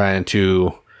Mediterranean, trying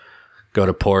to go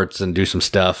to ports and do some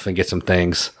stuff and get some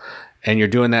things. And you're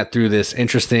doing that through this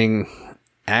interesting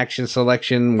action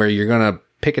selection where you're going to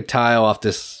pick a tile off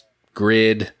this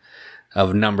grid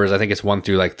of numbers. I think it's 1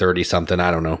 through like 30 something. I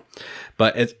don't know.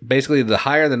 But it's basically the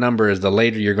higher the number is, the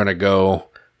later you're going to go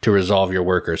to resolve your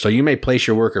worker. So you may place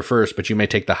your worker first, but you may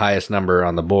take the highest number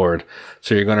on the board.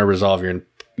 So you're going to resolve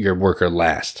your worker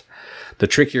last. The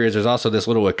trick here is there's also this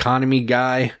little economy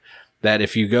guy that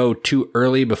if you go too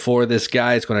early before this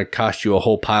guy, it's going to cost you a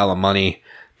whole pile of money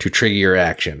to trigger your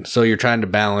action. So you're trying to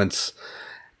balance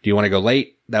Do you want to go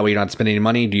late? That way you don't have to spend any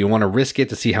money. Do you want to risk it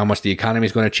to see how much the economy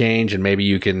is going to change, and maybe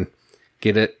you can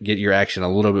get your action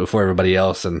a little bit before everybody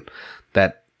else? And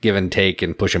that give and take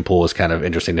and push and pull is kind of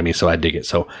interesting to me, so I dig it.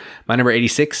 So my number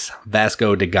 86,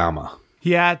 Vasco da Gama.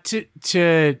 Yeah,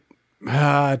 to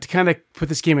kind of put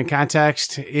this game in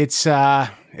context, it's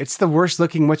the worst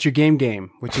looking What's Your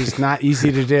Game, which is not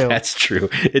easy to do. That's true.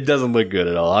 It doesn't look good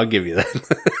at all. I'll give you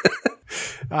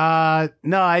that.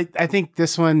 No, I think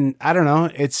this one, I don't know.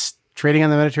 It's trading on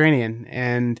the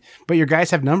Mediterranean, but your guys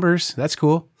have numbers. That's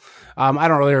cool. I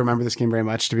don't really remember this game very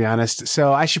much, to be honest.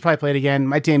 So I should probably play it again.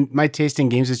 My taste in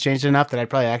games has changed enough that I'd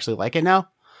probably actually like it now.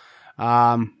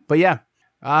 But yeah,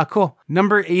 cool.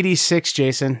 Number 86,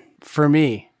 Jason, for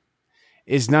me,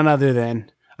 is none other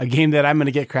than a game that I'm going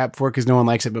to get crap for because no one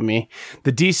likes it but me.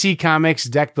 The DC Comics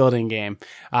deck building game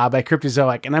by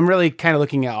Cryptozoic. And I'm really kind of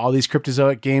looking at all these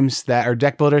Cryptozoic games that are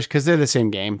deck builders because they're the same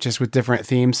game, just with different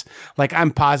themes. Like, I'm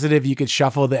positive you could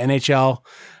shuffle the NHL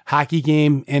hockey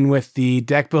game in with the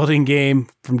deck building game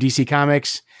from DC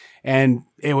Comics, and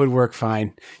it would work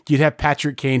fine. You'd have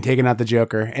Patrick Kane taking out the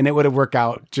Joker, and it would have worked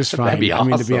out just fine. That'd be awesome.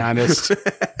 I mean, to be honest,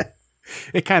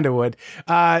 it kind of would.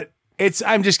 I'm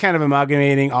just kind of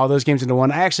amalgamating all those games into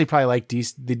one. I actually probably like the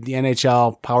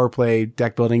NHL power play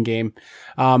deck building game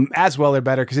as well or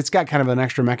better because it's got kind of an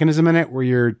extra mechanism in it where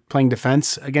you're playing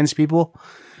defense against people.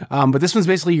 But this one's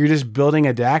basically you're just building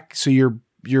a deck. So your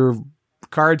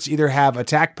cards either have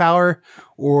attack power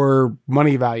or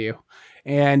money value.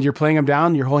 And you're playing them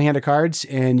down, your whole hand of cards,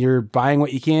 and you're buying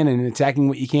what you can and attacking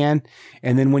what you can.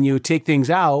 And then when you take things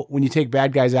out, when you take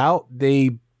bad guys out,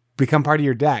 they become part of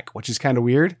your deck, which is kind of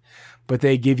weird, but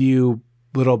they give you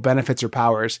little benefits or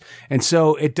powers. And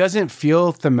so it doesn't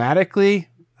feel thematically.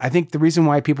 I think the reason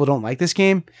why people don't like this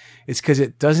game is because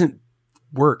it doesn't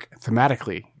work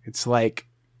thematically. It's like,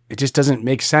 it just doesn't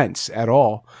make sense at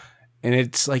all. And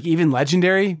it's like, even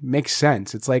Legendary makes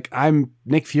sense. It's like, I'm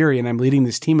Nick Fury and I'm leading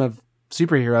this team of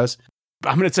superheroes.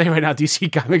 I'm going to tell you right now,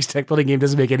 DC Comics deck building game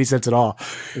doesn't make any sense at all.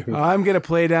 I'm going to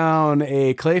play down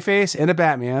a Clayface and a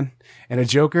Batman and a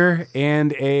Joker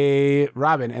and a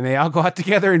Robin, and they all go out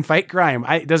together and fight crime.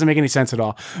 It doesn't make any sense at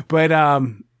all, but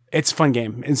it's a fun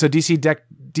game. And so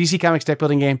DC Comics deck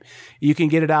building game, you can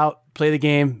get it out, play the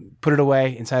game, put it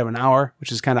away inside of an hour,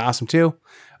 which is kind of awesome too.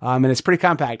 And it's pretty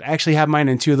compact. I actually have mine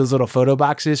in 2 of those little photo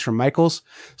boxes from Michaels,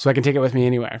 so I can take it with me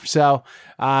anywhere. So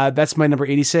that's my number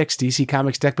 86, DC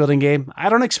Comics deck building game. I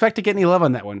don't expect to get any love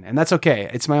on that one, and that's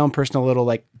okay. It's my own personal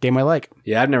little game I like.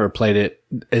 Yeah, I've never played it.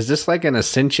 Is this like an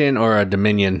Ascension or a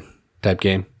Dominion type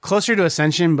game? Closer to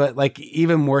Ascension, but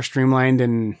even more streamlined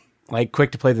and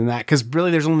quick to play than that. Because really,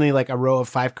 there's only a row of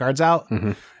 5 cards out.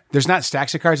 Mm-hmm. There's not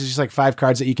stacks of cards. It's just 5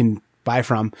 cards that you can buy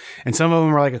from, and some of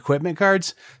them are equipment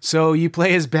cards. So you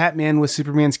play as Batman with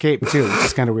Superman's cape too, which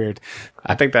is kind of weird.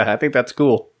 I think that's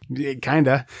cool.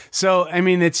 Kinda. So I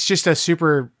mean, it's just a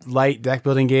super light deck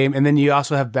building game, and then you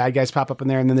also have bad guys pop up in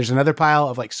there, and then there's another pile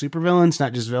of super villains,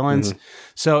 not just villains. Mm-hmm.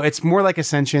 So it's more like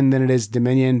Ascension than it is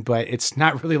Dominion, but it's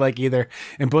not really like either.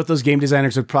 And both those game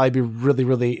designers would probably be really,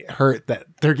 really hurt that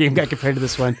their game got compared to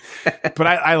this one. But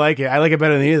I like it. I like it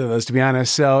better than either of those, to be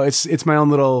honest. So it's my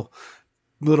own little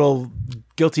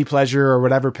guilty pleasure or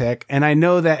whatever pick. And I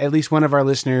know that at least one of our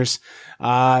listeners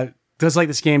does like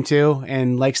this game too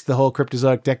and likes the whole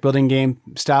Cryptozoic deck building game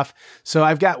stuff. So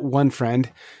I've got one friend,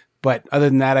 but other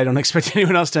than that, I don't expect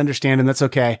anyone else to understand, and that's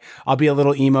okay. I'll be a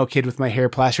little emo kid with my hair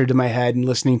plastered to my head and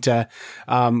listening to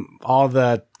all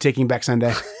the Taking Back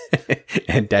Sunday.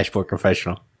 And Dashboard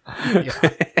Professional.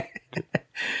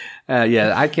 Yeah.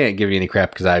 I can't give you any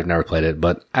crap because I've never played it,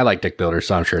 but I like deck builders,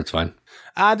 so I'm sure it's fine.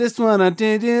 I just wanna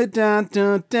Yeah,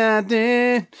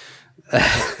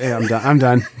 I'm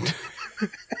done.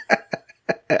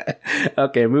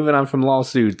 Okay, moving on from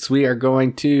lawsuits, we are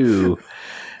going to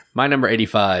my number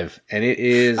 85, and it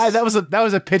is that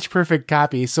was a pitch perfect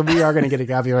copy, so we are going to get a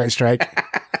copyright strike.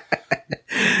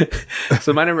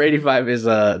 So my number 85 is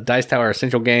a Dice Tower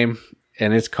Essential game,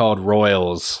 and it's called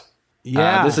Royals.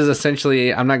 Yeah, this is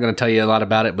essentially, I'm not going to tell you a lot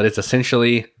about it, but it's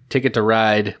essentially Ticket to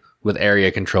Ride with area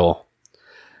control.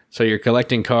 So you're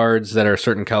collecting cards that are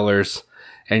certain colors,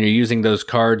 and you're using those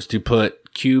cards to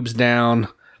put cubes down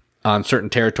on certain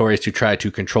territories to try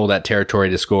to control that territory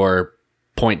to score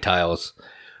point tiles.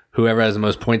 Whoever has the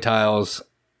most point tiles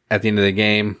at the end of the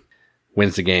game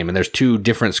wins the game. And there's 2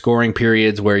 different scoring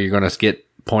periods where you're going to get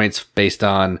points based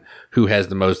on who has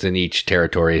the most in each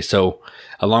territory. So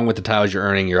along with the tiles you're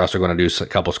earning, you're also going to do a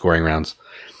couple scoring rounds.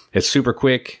 It's super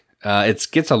quick. It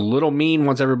gets a little mean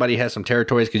once everybody has some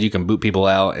territories because you can boot people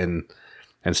out and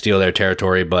steal their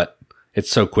territory, but it's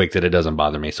so quick that it doesn't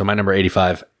bother me. So my number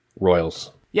 85,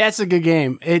 Royals. Yeah, it's a good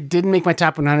game. It didn't make my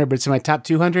top 100, but it's in my top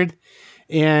 200.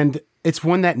 And it's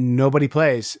one that nobody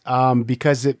plays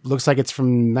because it looks like it's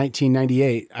from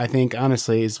 1998, I think,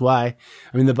 honestly, is why.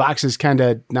 I mean, the box is kind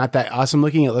of not that awesome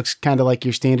looking. It looks kind of like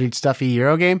your standard stuffy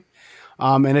Euro game.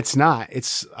 And it's not.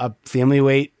 It's a family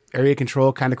weight, area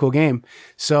control, kind of cool game.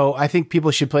 So I think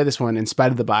people should play this one in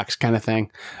spite of the box kind of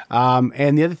thing.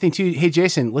 And the other thing, too, hey,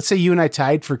 Jason, let's say you and I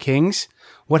tied for kings.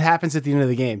 What happens at the end of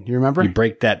the game? You remember? You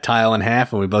break that tile in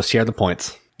half and we both share the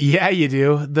points. Yeah, you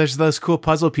do. There's those cool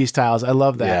puzzle piece tiles. I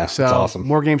love that. Yeah, so that's awesome.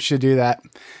 More games should do that.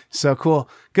 So cool.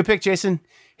 Good pick, Jason.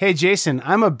 Hey, Jason,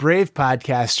 I'm a brave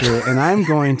podcaster, and I'm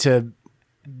going to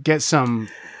get some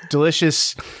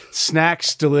delicious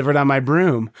snacks delivered on my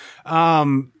broom.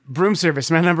 Broom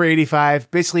Service, my number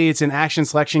 85. Basically, it's an action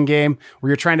selection game where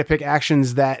you're trying to pick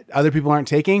actions that other people aren't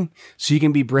taking so you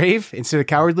can be brave instead of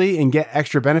cowardly and get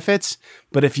extra benefits.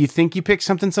 But if you think you picked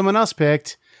something someone else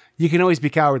picked, you can always be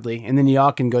cowardly, and then you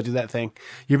all can go do that thing.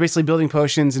 You're basically building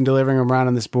potions and delivering them around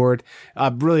on this board.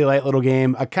 A really light little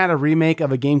game, a kind of remake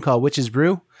of a game called Witch's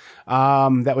Brew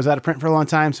that was out of print for a long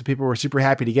time, so people were super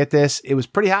happy to get this. It was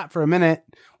pretty hot for a minute,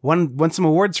 won some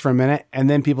awards for a minute, and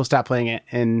then people stopped playing it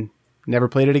and never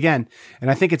played it again. And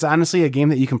I think it's honestly a game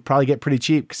that you can probably get pretty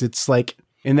cheap because it's like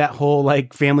in that whole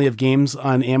like family of games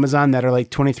on Amazon that are like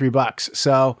 $23.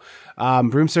 So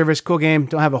Broom Service, cool game.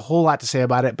 Don't have a whole lot to say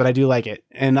about it, but I do like it.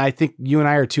 And I think you and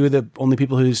I are two of the only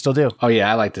people who still do. Oh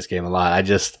yeah, I like this game a lot.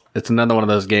 It's another one of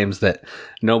those games that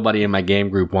nobody in my game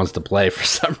group wants to play for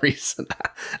some reason.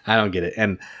 I don't get it.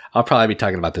 And I'll probably be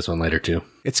talking about this one later too.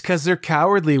 It's because they're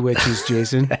cowardly witches,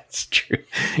 Jason. That's true.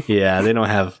 Yeah,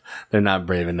 they're not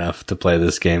brave enough to play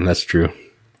this game. That's true.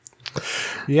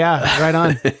 Yeah, right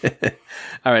on.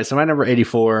 All right, so my number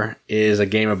 84 is a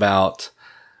game about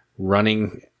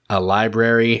running a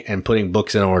library and putting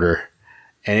books in order,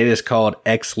 and it is called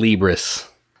Ex Libris.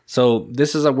 So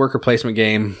this is a worker placement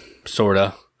game,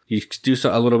 sorta. You do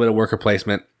a little bit of worker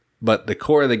placement, but the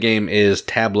core of the game is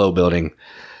tableau building.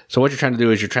 So what you're trying to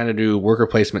do is you're trying to do worker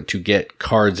placement to get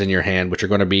cards in your hand, which are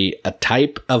going to be a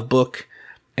type of book,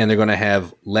 and they're going to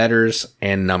have letters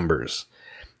and numbers.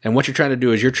 And what you're trying to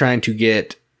do is you're trying to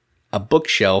get a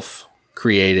bookshelf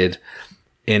created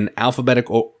in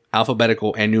alphabetical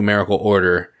and numerical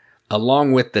order,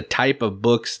 along with the type of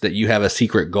books that you have a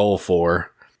secret goal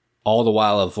for, all the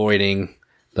while avoiding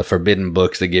the forbidden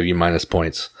books that give you minus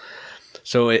points.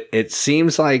 So it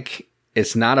seems like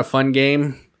it's not a fun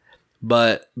game,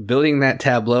 but building that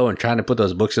tableau and trying to put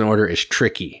those books in order is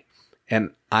tricky.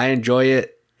 And I enjoy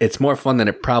it. It's more fun than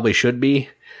it probably should be.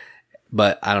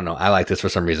 But I don't know. I like this for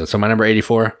some reason. So my number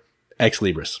 84, Ex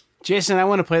Libris. Jason, I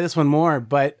want to play this one more,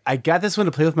 but I got this one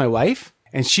to play with my wife,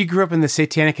 and she grew up in the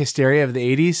satanic hysteria of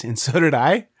the 80s, and so did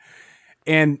I.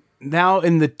 And now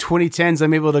in the 2010s,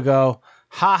 I'm able to go,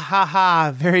 ha, ha,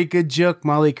 ha, very good joke,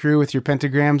 Molly Crew, with your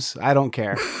pentagrams. I don't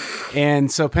care.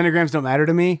 And so pentagrams don't matter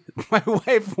to me. My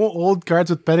wife won't hold cards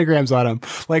with pentagrams on them.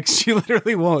 Like, she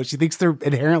literally won't. She thinks they're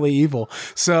inherently evil.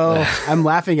 So I'm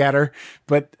laughing at her,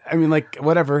 but I mean, like,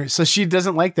 whatever. So she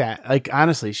doesn't like that. Like,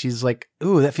 honestly, she's like,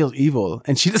 ooh, that feels evil.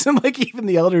 And she doesn't like even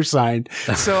the elder sign.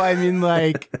 So, I mean,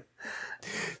 like...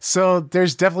 So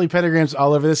there's definitely pentagrams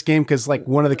all over this game because like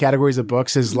one of the categories of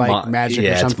books is like magic or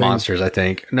something. Yeah, it's monsters, I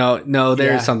think. No,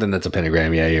 there's something that's a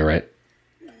pentagram. Yeah, you're right.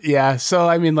 Yeah, so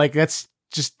I mean, like that's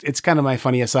just it's kind of my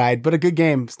funny aside, but a good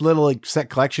game. It's a little like set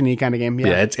collection-y kind of game.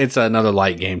 Yeah, it's another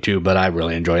light game too, but I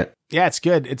really enjoy it. Yeah, it's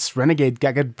good. It's Renegade,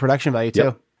 got good production value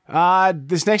too.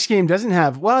 This next game doesn't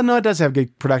have. Well, no, it does have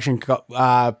good production.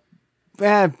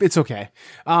 It's okay.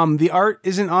 The art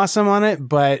isn't awesome on it,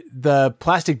 but the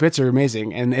plastic bits are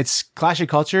amazing. And it's Clash of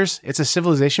Cultures. It's a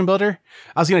civilization builder.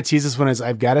 I was going to tease this one as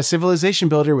I've got a civilization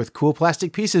builder with cool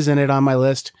plastic pieces in it on my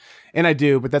list. And I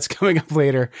do, but that's coming up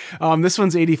later. This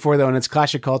one's 84 though, and it's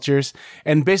Clash of Cultures.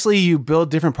 And basically you build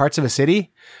different parts of a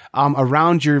city,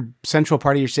 around your central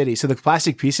part of your city. So the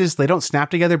plastic pieces, they don't snap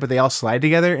together, but they all slide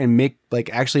together and make like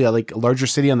actually a larger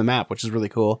city on the map, which is really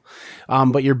cool.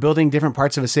 But you're building different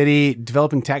parts of a city,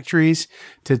 developing tech trees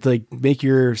to like make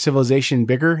your civilization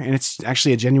bigger. And it's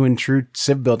actually a genuine true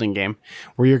civ building game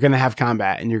where you're going to have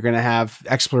combat and you're going to have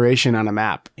exploration on a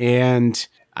map. And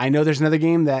I know there's another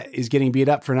game that is getting beat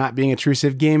up for not being a true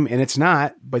civ game, and it's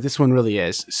not, but this one really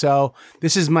is. So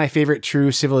this is my favorite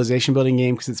true civilization building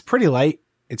game because it's pretty light,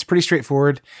 it's pretty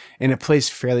straightforward, and it plays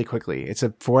fairly quickly. It's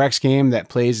a 4X game that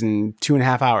plays in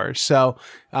 2.5 hours. So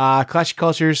Clash of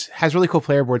Cultures has really cool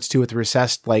player boards too with the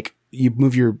recessed, like you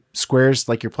move your squares,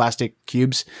 like your plastic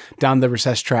cubes, down the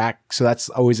recessed track. So that's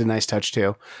always a nice touch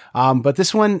too. But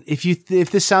this one, if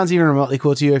this sounds even remotely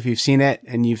cool to you, if you've seen it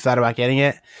and you've thought about getting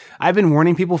it, I've been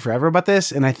warning people forever about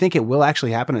this, and I think it will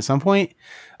actually happen at some point.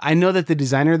 I know that the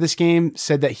designer of this game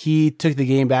said that he took the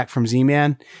game back from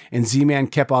Z-Man, and Z-Man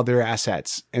kept all their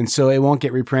assets, and so it won't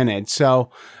get reprinted. So,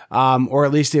 or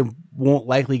at least it won't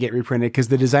likely get reprinted because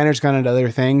the designer's gone into other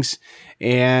things,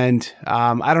 and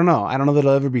I don't know. I don't know that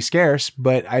it'll ever be scarce,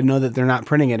 but I know that they're not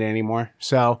printing it anymore.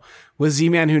 So with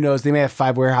Z-Man, who knows? They may have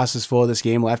 5 warehouses full of this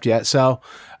game left yet. So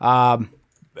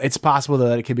it's possible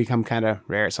that it could become kind of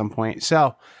rare at some point.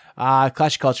 So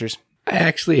Clash of Cultures. I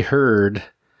actually heard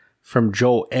from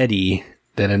Joel Eddy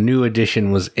that a new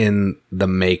edition was in the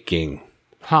making.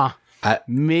 Huh.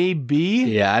 Maybe.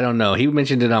 Yeah, I don't know. He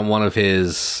mentioned it on one of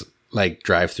his like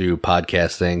drive-through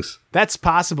podcast things. That's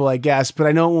possible, I guess, but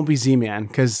I know it won't be Z-Man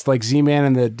because like Z-Man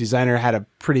and the designer had a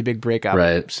pretty big breakup.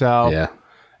 Right. So yeah.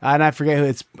 And I forget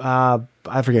who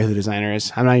I forget who the designer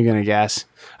is. I'm not even gonna guess.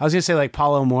 I was gonna say like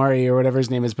Paulo Mori or whatever his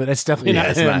name is, but it's definitely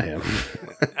not him. Not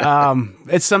him.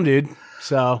 It's some dude.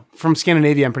 So from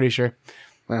Scandinavia, I'm pretty sure.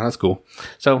 Well, that's cool.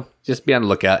 So just be on the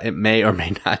lookout. It may or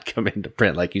may not come into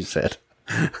print, like you said.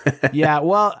 Yeah.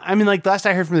 Well, I mean, like the last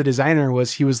I heard from the designer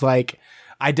was he was like,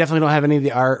 I definitely don't have any of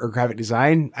the art or graphic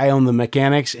design. I own the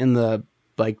mechanics and the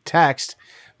like text,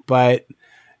 but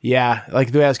yeah,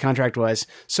 like the way his contract was.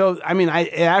 So, I mean, I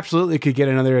absolutely could get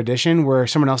another edition where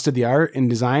someone else did the art and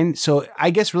design. So I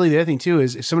guess really the other thing too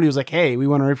is if somebody was like, hey, we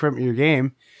want to reprint your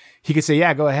game, he could say,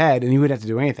 yeah, go ahead. And he wouldn't have to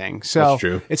do anything. So that's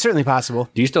true. It's certainly possible.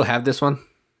 Do you still have this one?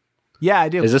 Yeah, I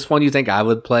do. Is this one you think I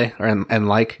would play and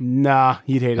like? Nah,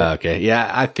 you'd hate it. Okay.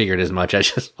 Yeah, I figured as much. I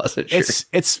just wasn't sure.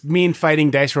 It's mean fighting,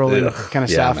 dice rolling kind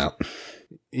of stuff. I'm out.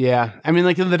 Yeah. I mean,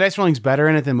 like the dice rolling's better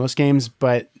in it than most games,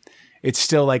 but it's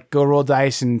still like go roll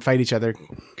dice and fight each other.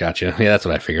 Gotcha. Yeah, that's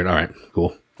what I figured. All right,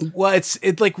 cool. Well, it's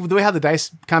like the way how the dice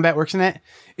combat works in it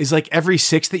is like every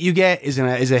 6 that you get is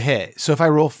a hit. So if I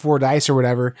roll 4 dice or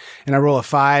whatever, and I roll a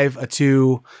 5, a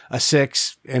 2, a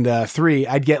 6, and a 3,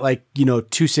 I'd get like 2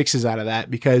 6s out of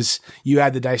that because you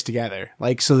add the dice together.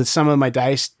 Like so, the sum of my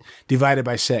dice divided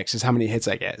by 6 is how many hits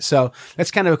I get. So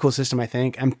that's kind of a cool system. I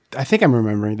think I'm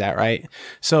remembering that right.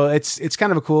 So it's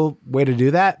kind of a cool way to do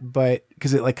that, but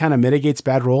because it like kind of mitigates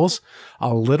bad rolls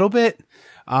a little bit,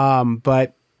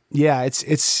 but. Yeah,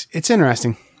 it's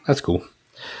interesting. That's cool.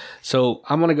 So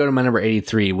I'm going to go to my number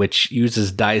 83, which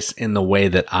uses dice in the way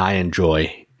that I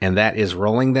enjoy, and that is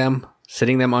rolling them,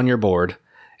 sitting them on your board,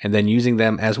 and then using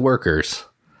them as workers.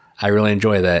 I really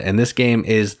enjoy that. And this game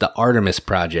is the Artemis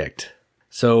Project.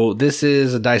 So this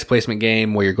is a dice placement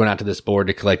game where you're going out to this board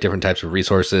to collect different types of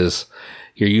resources.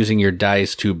 You're using your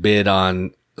dice to bid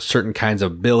on certain kinds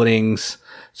of buildings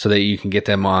so that you can get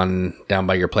them on down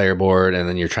by your player board, and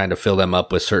then you're trying to fill them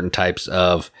up with certain types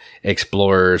of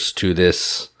explorers to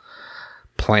this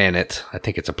planet. I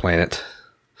think it's a planet.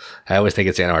 I always think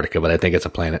it's Antarctica, but I think it's a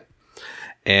planet.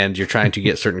 And you're trying to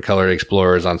get certain colored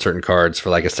explorers on certain cards for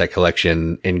like a set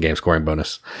collection in-game scoring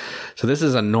bonus. So this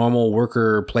is a normal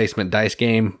worker placement dice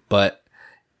game, but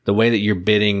the way that you're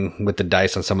bidding with the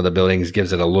dice on some of the buildings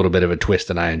gives it a little bit of a twist,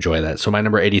 and I enjoy that. So my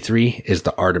number 83 is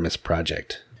the Artemis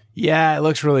Project. Yeah, it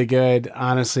looks really good.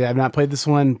 Honestly, I've not played this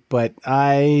one, but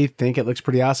I think it looks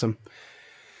pretty awesome.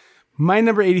 My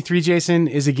number 83, Jason,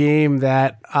 is a game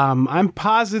that I'm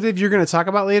positive you're going to talk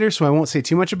about later, so I won't say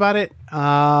too much about it.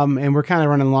 And we're kind of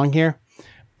running long here,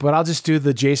 but I'll just do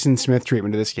the Jason Smith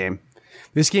treatment of this game.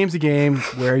 This game's a game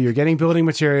where you're getting building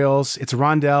materials. It's a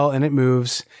rondel and it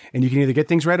moves, and you can either get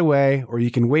things right away or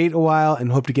you can wait a while and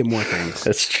hope to get more things.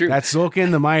 That's true. That's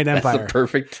Tzolk'in, the Mayan Empire. That's the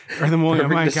perfect, or the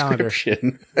Mayan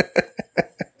description.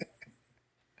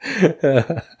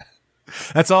 Calendar.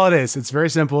 That's all it is. It's very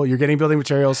simple. You're getting building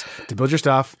materials to build your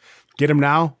stuff. Get them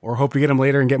now or hope to get them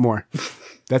later and get more.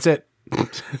 That's it.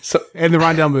 So, and the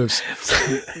rondel moves.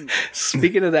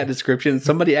 Speaking of that description,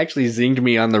 somebody actually zinged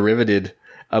me on the Riveted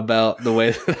about the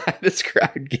way that I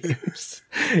described games.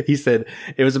 He said,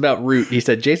 it was about Root. He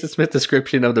said, Jason Smith's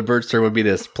description of the Bird's Turn would be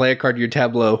this: play a card in your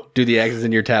tableau, do the actions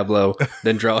in your tableau,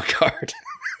 then draw a card.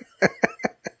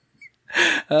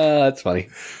 That's funny.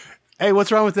 Hey,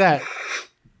 what's wrong with that?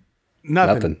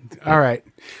 Nothing. All right.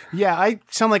 Yeah, I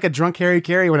sound like a drunk Harry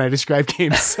Carey when I describe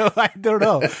games, so I don't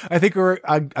know. I think we're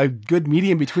a good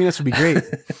medium between us would be great.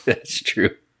 That's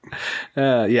true.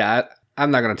 Yeah, I'm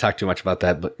not going to talk too much about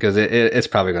that because it's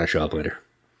probably going to show up later.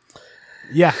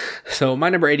 Yeah. So my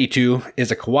number 82 is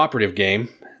a cooperative game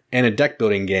and a deck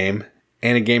building game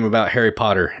and a game about Harry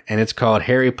Potter, and it's called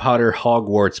Harry Potter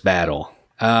Hogwarts Battle.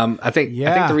 I think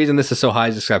the reason this is so high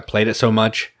is because I've played it so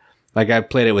much. Like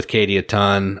I've played it with Katie a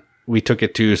ton. we took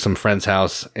it to some friend's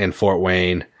house in Fort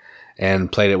Wayne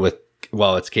and played it with,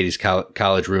 well, it's Katie's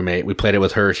college roommate. We played it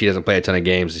with her. She doesn't play a ton of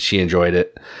games, and she enjoyed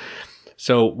it.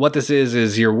 So what this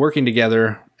is you're working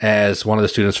together as one of the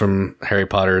students from Harry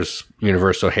Potter's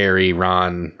universe. So Harry,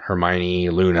 Ron, Hermione,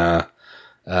 Luna,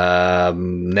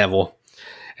 Neville.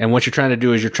 And what you're trying to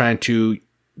do is you're trying to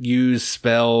use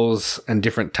spells and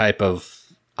different type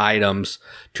of items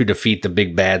to defeat the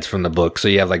big bads from the book. So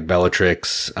you have like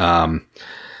Bellatrix,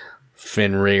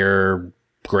 Fenrir,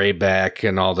 Greyback,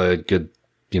 and all the good,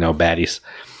 baddies.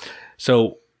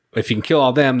 So if you can kill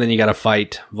all them, then you got to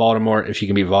fight Voldemort. If you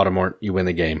can beat Voldemort, you win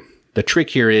the game. The trick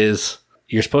here is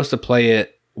you're supposed to play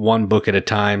it one book at a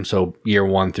time, so year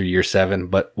 1 through year 7.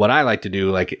 But what I like to do,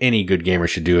 like any good gamer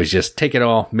should do, is just take it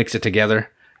all, mix it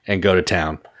together, and go to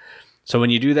town. So when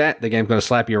you do that, the game's going to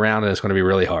slap you around, and it's going to be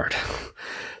really hard.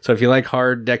 So if you like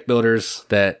hard deck builders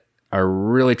that are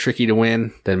really tricky to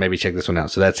win, then maybe check this one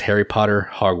out. So that's Harry Potter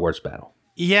Hogwarts Battle.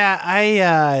 Yeah,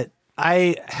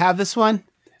 I have this one.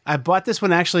 I bought this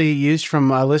one actually used from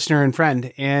a listener and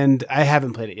friend, and I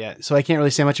haven't played it yet, so I can't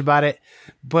really say much about it.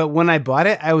 But when I bought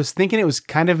it, I was thinking it was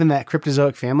kind of in that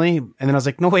Cryptozoic family, and then I was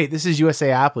like, no, wait, this is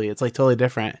USAopoly. It's like totally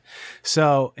different.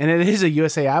 So, and it is a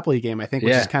USAopoly game, I think,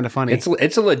 which is kind of funny.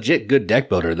 It's a legit good deck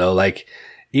builder, though. Like,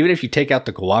 even if you take out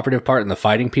the cooperative part and the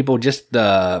fighting people, just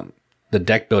the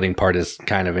deck building part is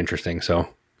kind of interesting. So,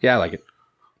 yeah, I like it.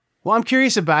 Well, I'm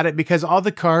curious about it because all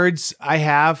the cards I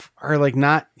have are like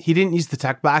not, he didn't use the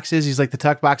tuck boxes. He's like, the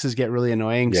tuck boxes get really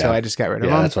annoying. So I just got rid of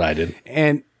them. Yeah, that's what I did.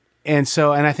 And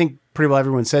I think pretty well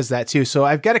everyone says that too. So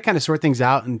I've got to kind of sort things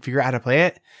out and figure out how to play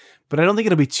it, but I don't think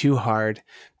it'll be too hard.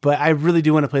 But I really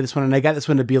do want to play this one. And I got this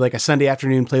one to be like a Sunday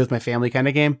afternoon play with my family kind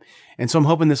of game. And so I'm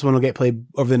hoping this one will get played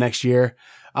over the next year.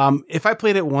 If I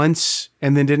played it once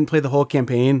and then didn't play the whole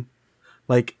campaign,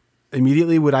 like,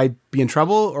 immediately, would I be in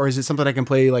trouble, or is it something I can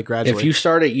play like gradually? If you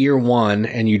start at year 1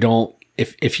 and you don't,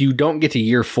 if you don't get to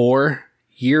year 4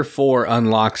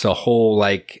 unlocks a whole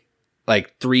like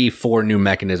 3-4 new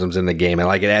mechanisms in the game, and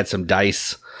like it adds some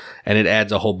dice and it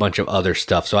adds a whole bunch of other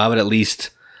stuff. So I would at least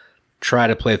try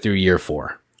to play through year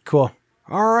 4. Cool.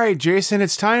 All right, Jason,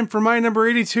 it's time for my number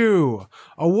 82.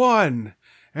 A 1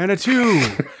 and a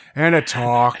 2 and a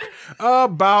talk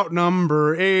about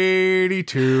number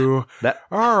 82.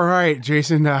 All right,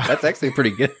 Jason. That's actually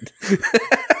pretty good.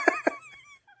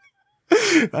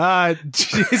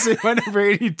 Jason, my number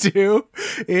 82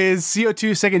 is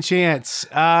CO2 Second Chance.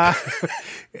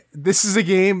 This is a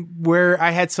game where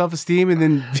I had self-esteem, and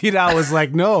then Vidal was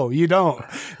like, no, you don't.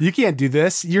 You can't do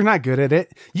this. You're not good at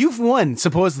it. You've won,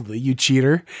 supposedly, you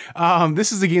cheater.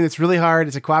 This is a game that's really hard.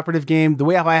 It's a cooperative game. The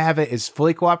way I have it is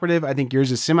fully cooperative. I think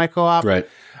yours is semi-co-op. Right.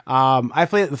 I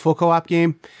play the full co-op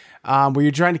game. Where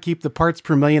you're trying to keep the parts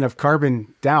per million of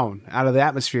carbon down out of the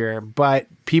atmosphere, but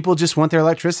people just want their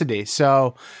electricity.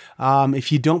 So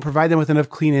if you don't provide them with enough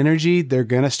clean energy, they're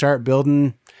going to start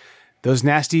building those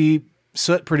nasty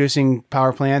soot-producing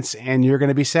power plants, and you're going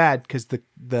to be sad because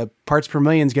the parts per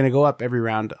million is going to go up every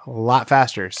round a lot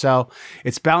faster. So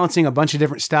it's balancing a bunch of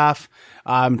different stuff,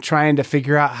 trying to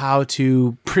figure out how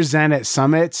to present at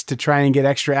summits to try and get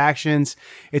extra actions.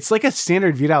 It's like a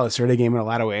standard Vidal Lacerda game in a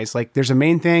lot of ways. Like there's a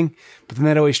main thing, but then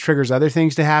that always triggers other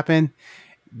things to happen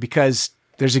because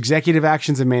there's executive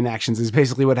actions and main actions is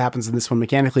basically what happens in this one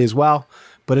mechanically as well.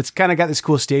 But it's kind of got this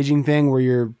cool staging thing where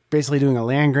you're basically doing a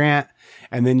land grant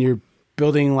and then you're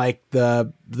building like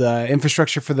the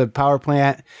infrastructure for the power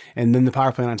plant and then the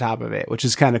power plant on top of it, which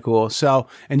is kind of cool. So,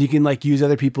 and you can like use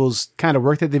other people's kind of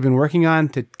work that they've been working on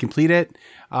to complete it.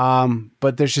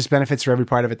 But there's just benefits for every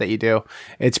part of it that you do.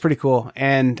 It's pretty cool.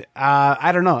 And,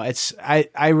 I don't know.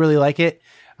 I really like it.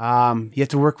 You have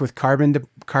to work with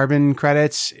carbon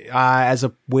credits, as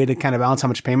a way to kind of balance how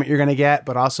much payment you're going to get,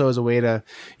 but also as a way to,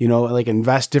 like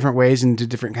invest different ways into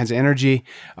different kinds of energy.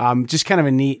 Just kind of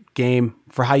a neat game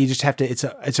for how you just have to,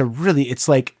 it's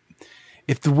like,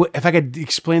 if I could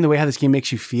explain the way how this game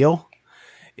makes you feel,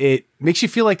 it makes you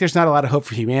feel like there's not a lot of hope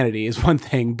for humanity is one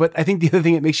thing. But I think the other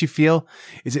thing it makes you feel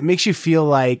is it makes you feel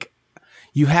like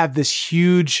you have this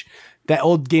huge, that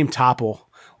old game Topple.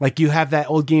 Like you have that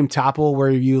old game Topple where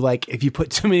you like, if you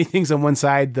put too many things on one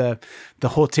side, the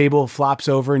whole table flops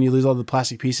over and you lose all the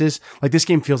plastic pieces. Like this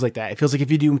game feels like that. It feels like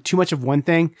if you do too much of one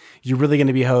thing, you're really going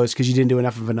to be hosed because you didn't do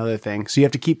enough of another thing. So you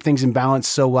have to keep things in balance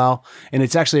so well. And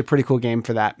it's actually a pretty cool game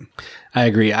for that. I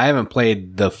agree. I haven't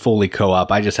played the fully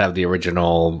co-op. I just have the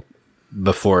original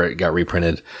before it got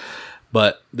reprinted.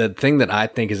 But the thing that I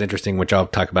think is interesting, which I'll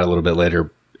talk about a little bit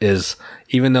later, is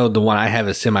even though the one I have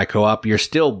is semi-co-op, you're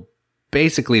still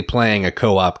basically playing a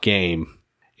co-op game.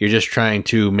 You're just trying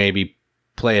to maybe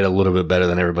play it a little bit better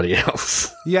than everybody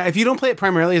else. Yeah, if you don't play it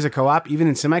primarily as a co-op, even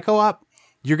in semi-co-op,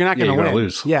 you're not going to win.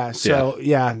 Lose. Yeah, so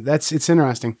it's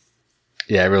interesting.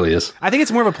 Yeah, it really is. I think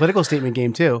it's more of a political statement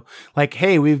game too. Like,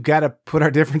 hey, we've got to put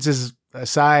our differences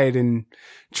aside and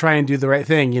try and do the right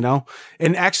thing, you know?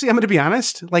 And actually, I'm going to be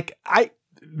honest. Like,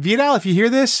 Vidal, if you hear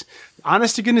this,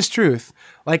 honest to goodness truth,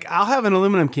 like, I'll have an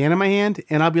aluminum can in my hand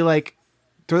and I'll be like,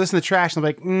 throw this in the trash. And I'm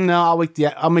like, no,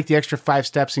 I'll make the extra 5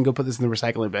 steps and go put this in the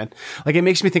recycling bin. Like, it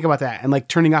makes me think about that and like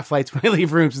turning off lights when I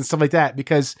leave rooms and stuff like that,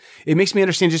 because it makes me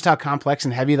understand just how complex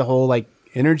and heavy the whole like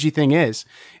energy thing is,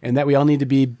 and that we all need to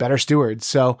be better stewards.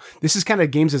 So this is kind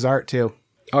of games as art too.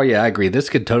 Oh yeah, I agree. This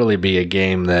could totally be a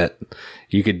game that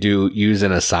you could use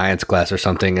in a science class or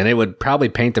something, and it would probably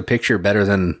paint the picture better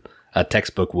than a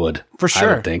textbook would. For sure.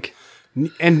 I would think.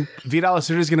 And Vidal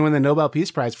Asuda is going to win the Nobel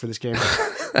Peace Prize for this game.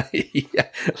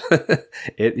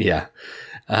 Yeah.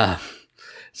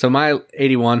 So my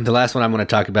 81, the last one I'm going to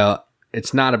talk about,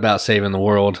 it's not about saving the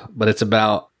world, but it's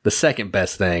about the second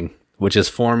best thing, which is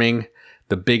forming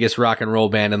the biggest rock and roll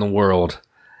band in the world,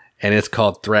 and it's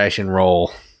called Thrash and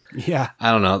Roll. Yeah.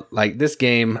 I don't know. Like this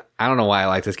game, I don't know why I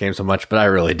like this game so much, but I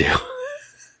really do.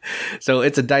 So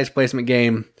it's a dice placement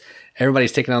game.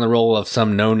 Everybody's taking on the role of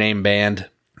some no-name band,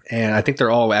 and I think they're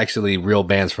all actually real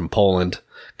bands from Poland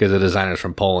because the designer's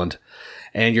from Poland.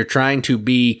 And you're trying to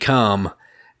become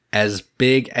as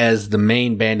big as the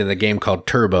main band in the game called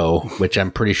Turbo, which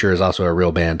I'm pretty sure is also a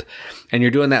real band. And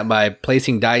you're doing that by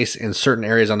placing dice in certain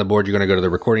areas on the board. You're going to go to the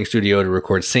recording studio to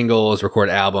record singles, record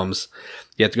albums.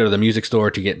 You have to go to the music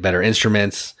store to get better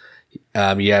instruments. You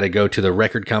got to go to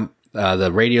the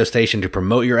the radio station to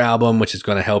promote your album, which is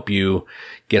going to help you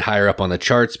get higher up on the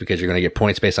charts because you're going to get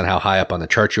points based on how high up on the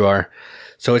chart you are.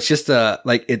 So it's just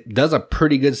like it does a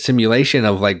pretty good simulation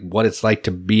of like what it's like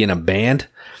to be in a band.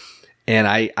 And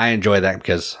I enjoy that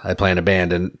because I play in a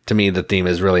band, and to me the theme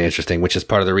is really interesting, which is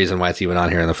part of the reason why it's even on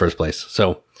here in the first place.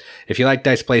 So if you like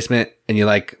dice placement and you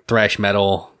like thrash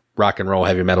metal, rock and roll,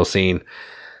 heavy metal scene,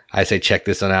 I say check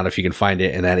this one out if you can find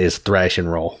it, and that is Thrash and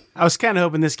Roll. I was kind of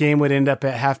hoping this game would end up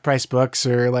at Half Price Books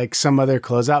or like some other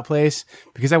closeout place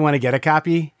because I want to get a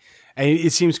copy.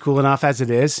 It seems cool enough as it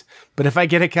is, but if I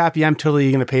get a copy, I'm totally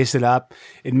going to paste it up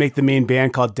and make the main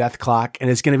band called Death Clock, and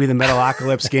it's going to be the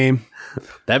Metalocalypse game.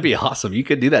 That'd be awesome. You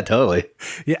could do that totally.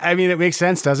 Yeah, I mean, it makes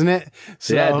sense, doesn't it?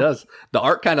 So, yeah, it does. The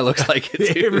art kind of looks like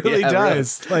it, too. It really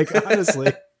does. Really. Like,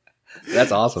 honestly.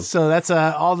 That's awesome. So that's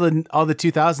all the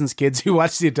 2000s kids who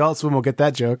watch the Adult Swim will get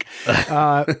that joke.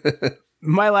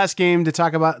 My last game to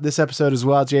talk about this episode as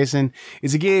well, Jason,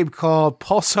 is a game called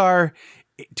Pulsar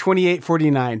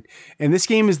 2849. And this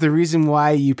game is the reason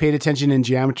why you paid attention in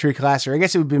geometry class, or I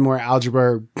guess it would be more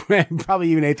algebra, probably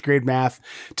even 8th grade math,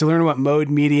 to learn what mode,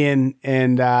 median,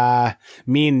 and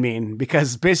mean.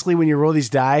 Because basically when you roll these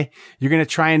die, you're going to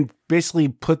try and basically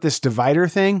put this divider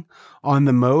thing on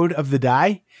the mode of the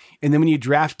die. And then when you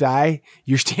draft die,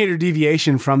 your standard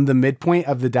deviation from the midpoint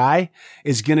of the die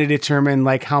is going to determine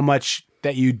like how much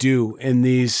that you do in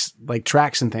these like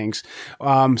tracks and things.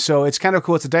 So it's kind of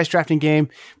cool. It's a dice drafting game,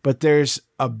 but there's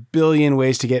a billion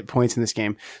ways to get points in this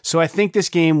game. So I think this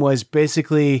game was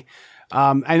basically,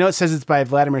 I know it says it's by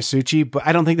Vladimir Succi, but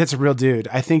I don't think that's a real dude.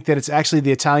 I think that it's actually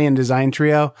the Italian design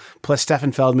trio plus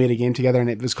Stefan Feld made a game together, and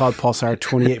it was called Pulsar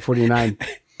 2849.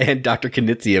 And Dr.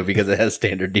 Knizia because it has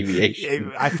standard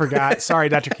deviation. I forgot. Sorry,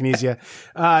 Dr. Knizia.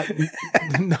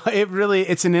 No,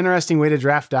 it's an interesting way to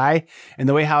draft die, and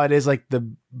the way how it is like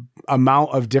the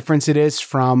amount of difference it is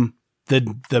from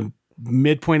the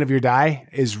midpoint of your die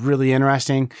is really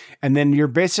interesting. And then you're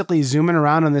basically zooming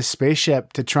around on this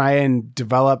spaceship to try and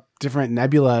develop different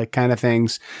nebula kind of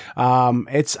things.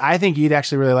 I think you'd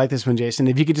actually really like this one, Jason.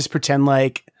 If you could just pretend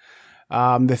like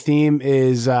the theme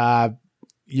is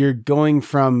you're going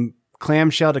from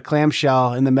clamshell to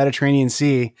clamshell in the Mediterranean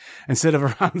Sea instead of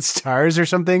around stars or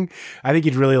something, I think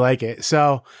you'd really like it.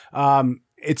 So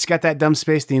it's got that dumb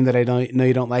space theme that I know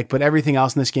you don't like, but everything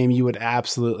else in this game you would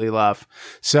absolutely love.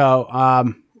 So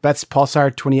that's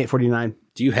Pulsar 2849.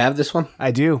 Do you have this one?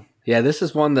 I do. Yeah, this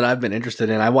is one that I've been interested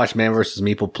in. I watched Man vs.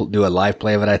 Meeple do a live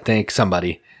play of it, I think,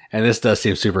 somebody. And this does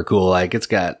seem super cool. Like, it's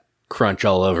got crunch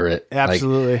all over it.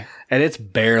 Absolutely. Like, and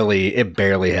it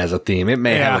barely has a theme. It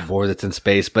may have a board that's in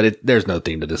space, but there's no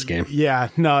theme to this game. Yeah,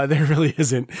 no, there really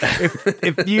isn't.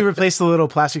 If you replace the little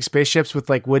plastic spaceships with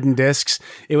like wooden discs,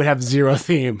 it would have zero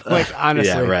theme. Like, honestly.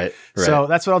 Yeah, right. So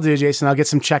that's what I'll do, Jason. I'll get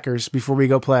some checkers before we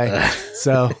go play.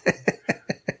 So.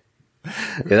 Yeah,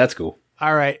 that's cool.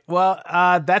 All right. Well,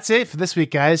 that's it for this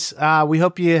week, guys. We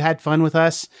hope you had fun with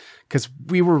us because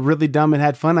we were really dumb and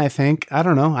had fun, I think. I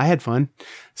don't know. I had fun.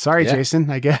 Sorry, Jason,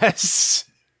 I guess.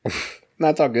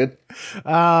 That's all good.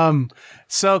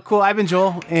 So cool. I've been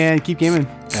Joel, and keep gaming.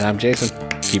 And I'm Jason.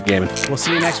 Keep gaming. We'll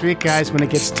see you next week, guys, when it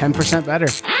gets 10% better.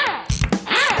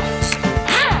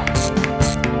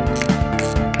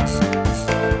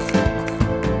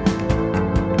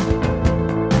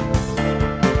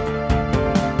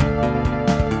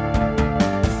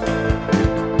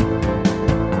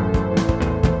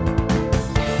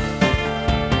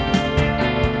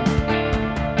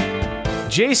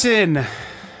 Jason,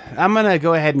 I'm going to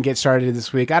go ahead and get started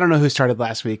this week. I don't know who started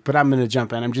last week, but I'm going to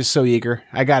jump in. I'm just so eager.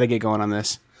 I got to get going on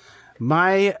this.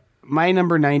 My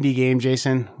number 90 game,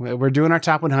 Jason, we're doing our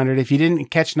top 100. If you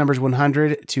didn't catch numbers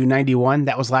 100 to 91,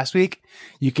 that was last week.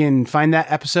 You can find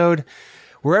that episode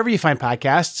wherever you find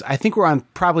podcasts. I think we're on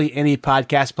probably any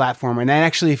podcast platform. And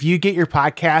actually, if you get your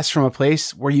podcast from a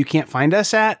place where you can't find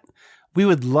us at, we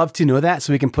would love to know that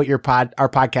so we can put our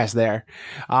podcast there.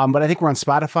 But I think we're on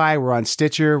Spotify, we're on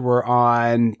Stitcher, we're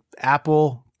on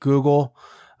Apple, Google,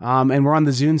 and we're on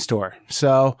the Zune store.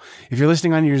 So if you're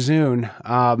listening on your Zune,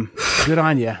 good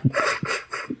on you.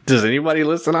 Does anybody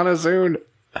listen on a Zune?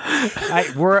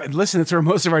 Listen, that's where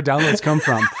most of our downloads come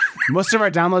from. Most of our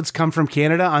downloads come from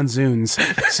Canada on Zunes.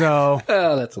 So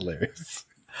oh, that's hilarious.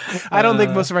 I don't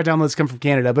think most of our downloads come from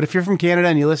Canada, but if you're from Canada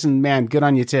and you listen, man, good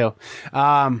on you too.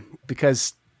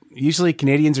 Because usually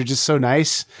Canadians are just so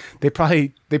nice. They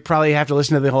probably have to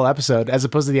listen to the whole episode as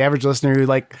opposed to the average listener who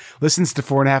like listens to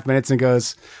 4.5 minutes and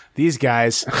goes, these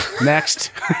guys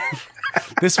next.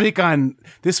 This week on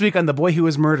The Boy Who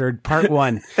Was Murdered, part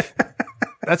 1.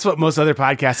 That's what most other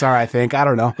podcasts are, I think. I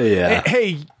don't know. Yeah.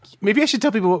 Hey, maybe I should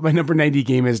tell people what my number 90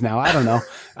 game is now. I don't know.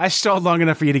 I stalled long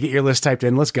enough for you to get your list typed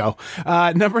in. Let's go.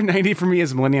 Number 90 for me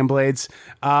is Millennium Blades.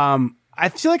 I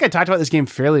feel like I talked about this game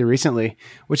fairly recently,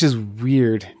 which is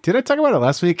weird. Did I talk about it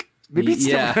last week? Maybe it's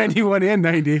still 91 and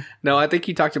 90. No, I think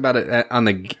you talked about it on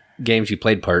the games you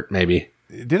played part, maybe.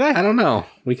 Did I? I don't know.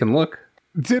 We can look.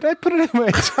 Did I put it in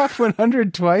my top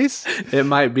 100 twice? It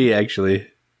might be, actually.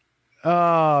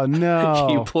 Oh, no.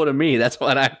 You pulled a me. That's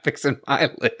what I'm fixing my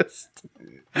list.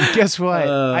 Guess what?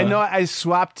 I know I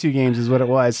swapped 2 games is what it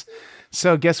was.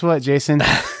 So guess what, Jason?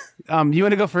 You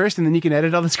want to go first and then you can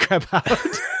edit all this crap out?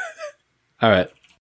 All right.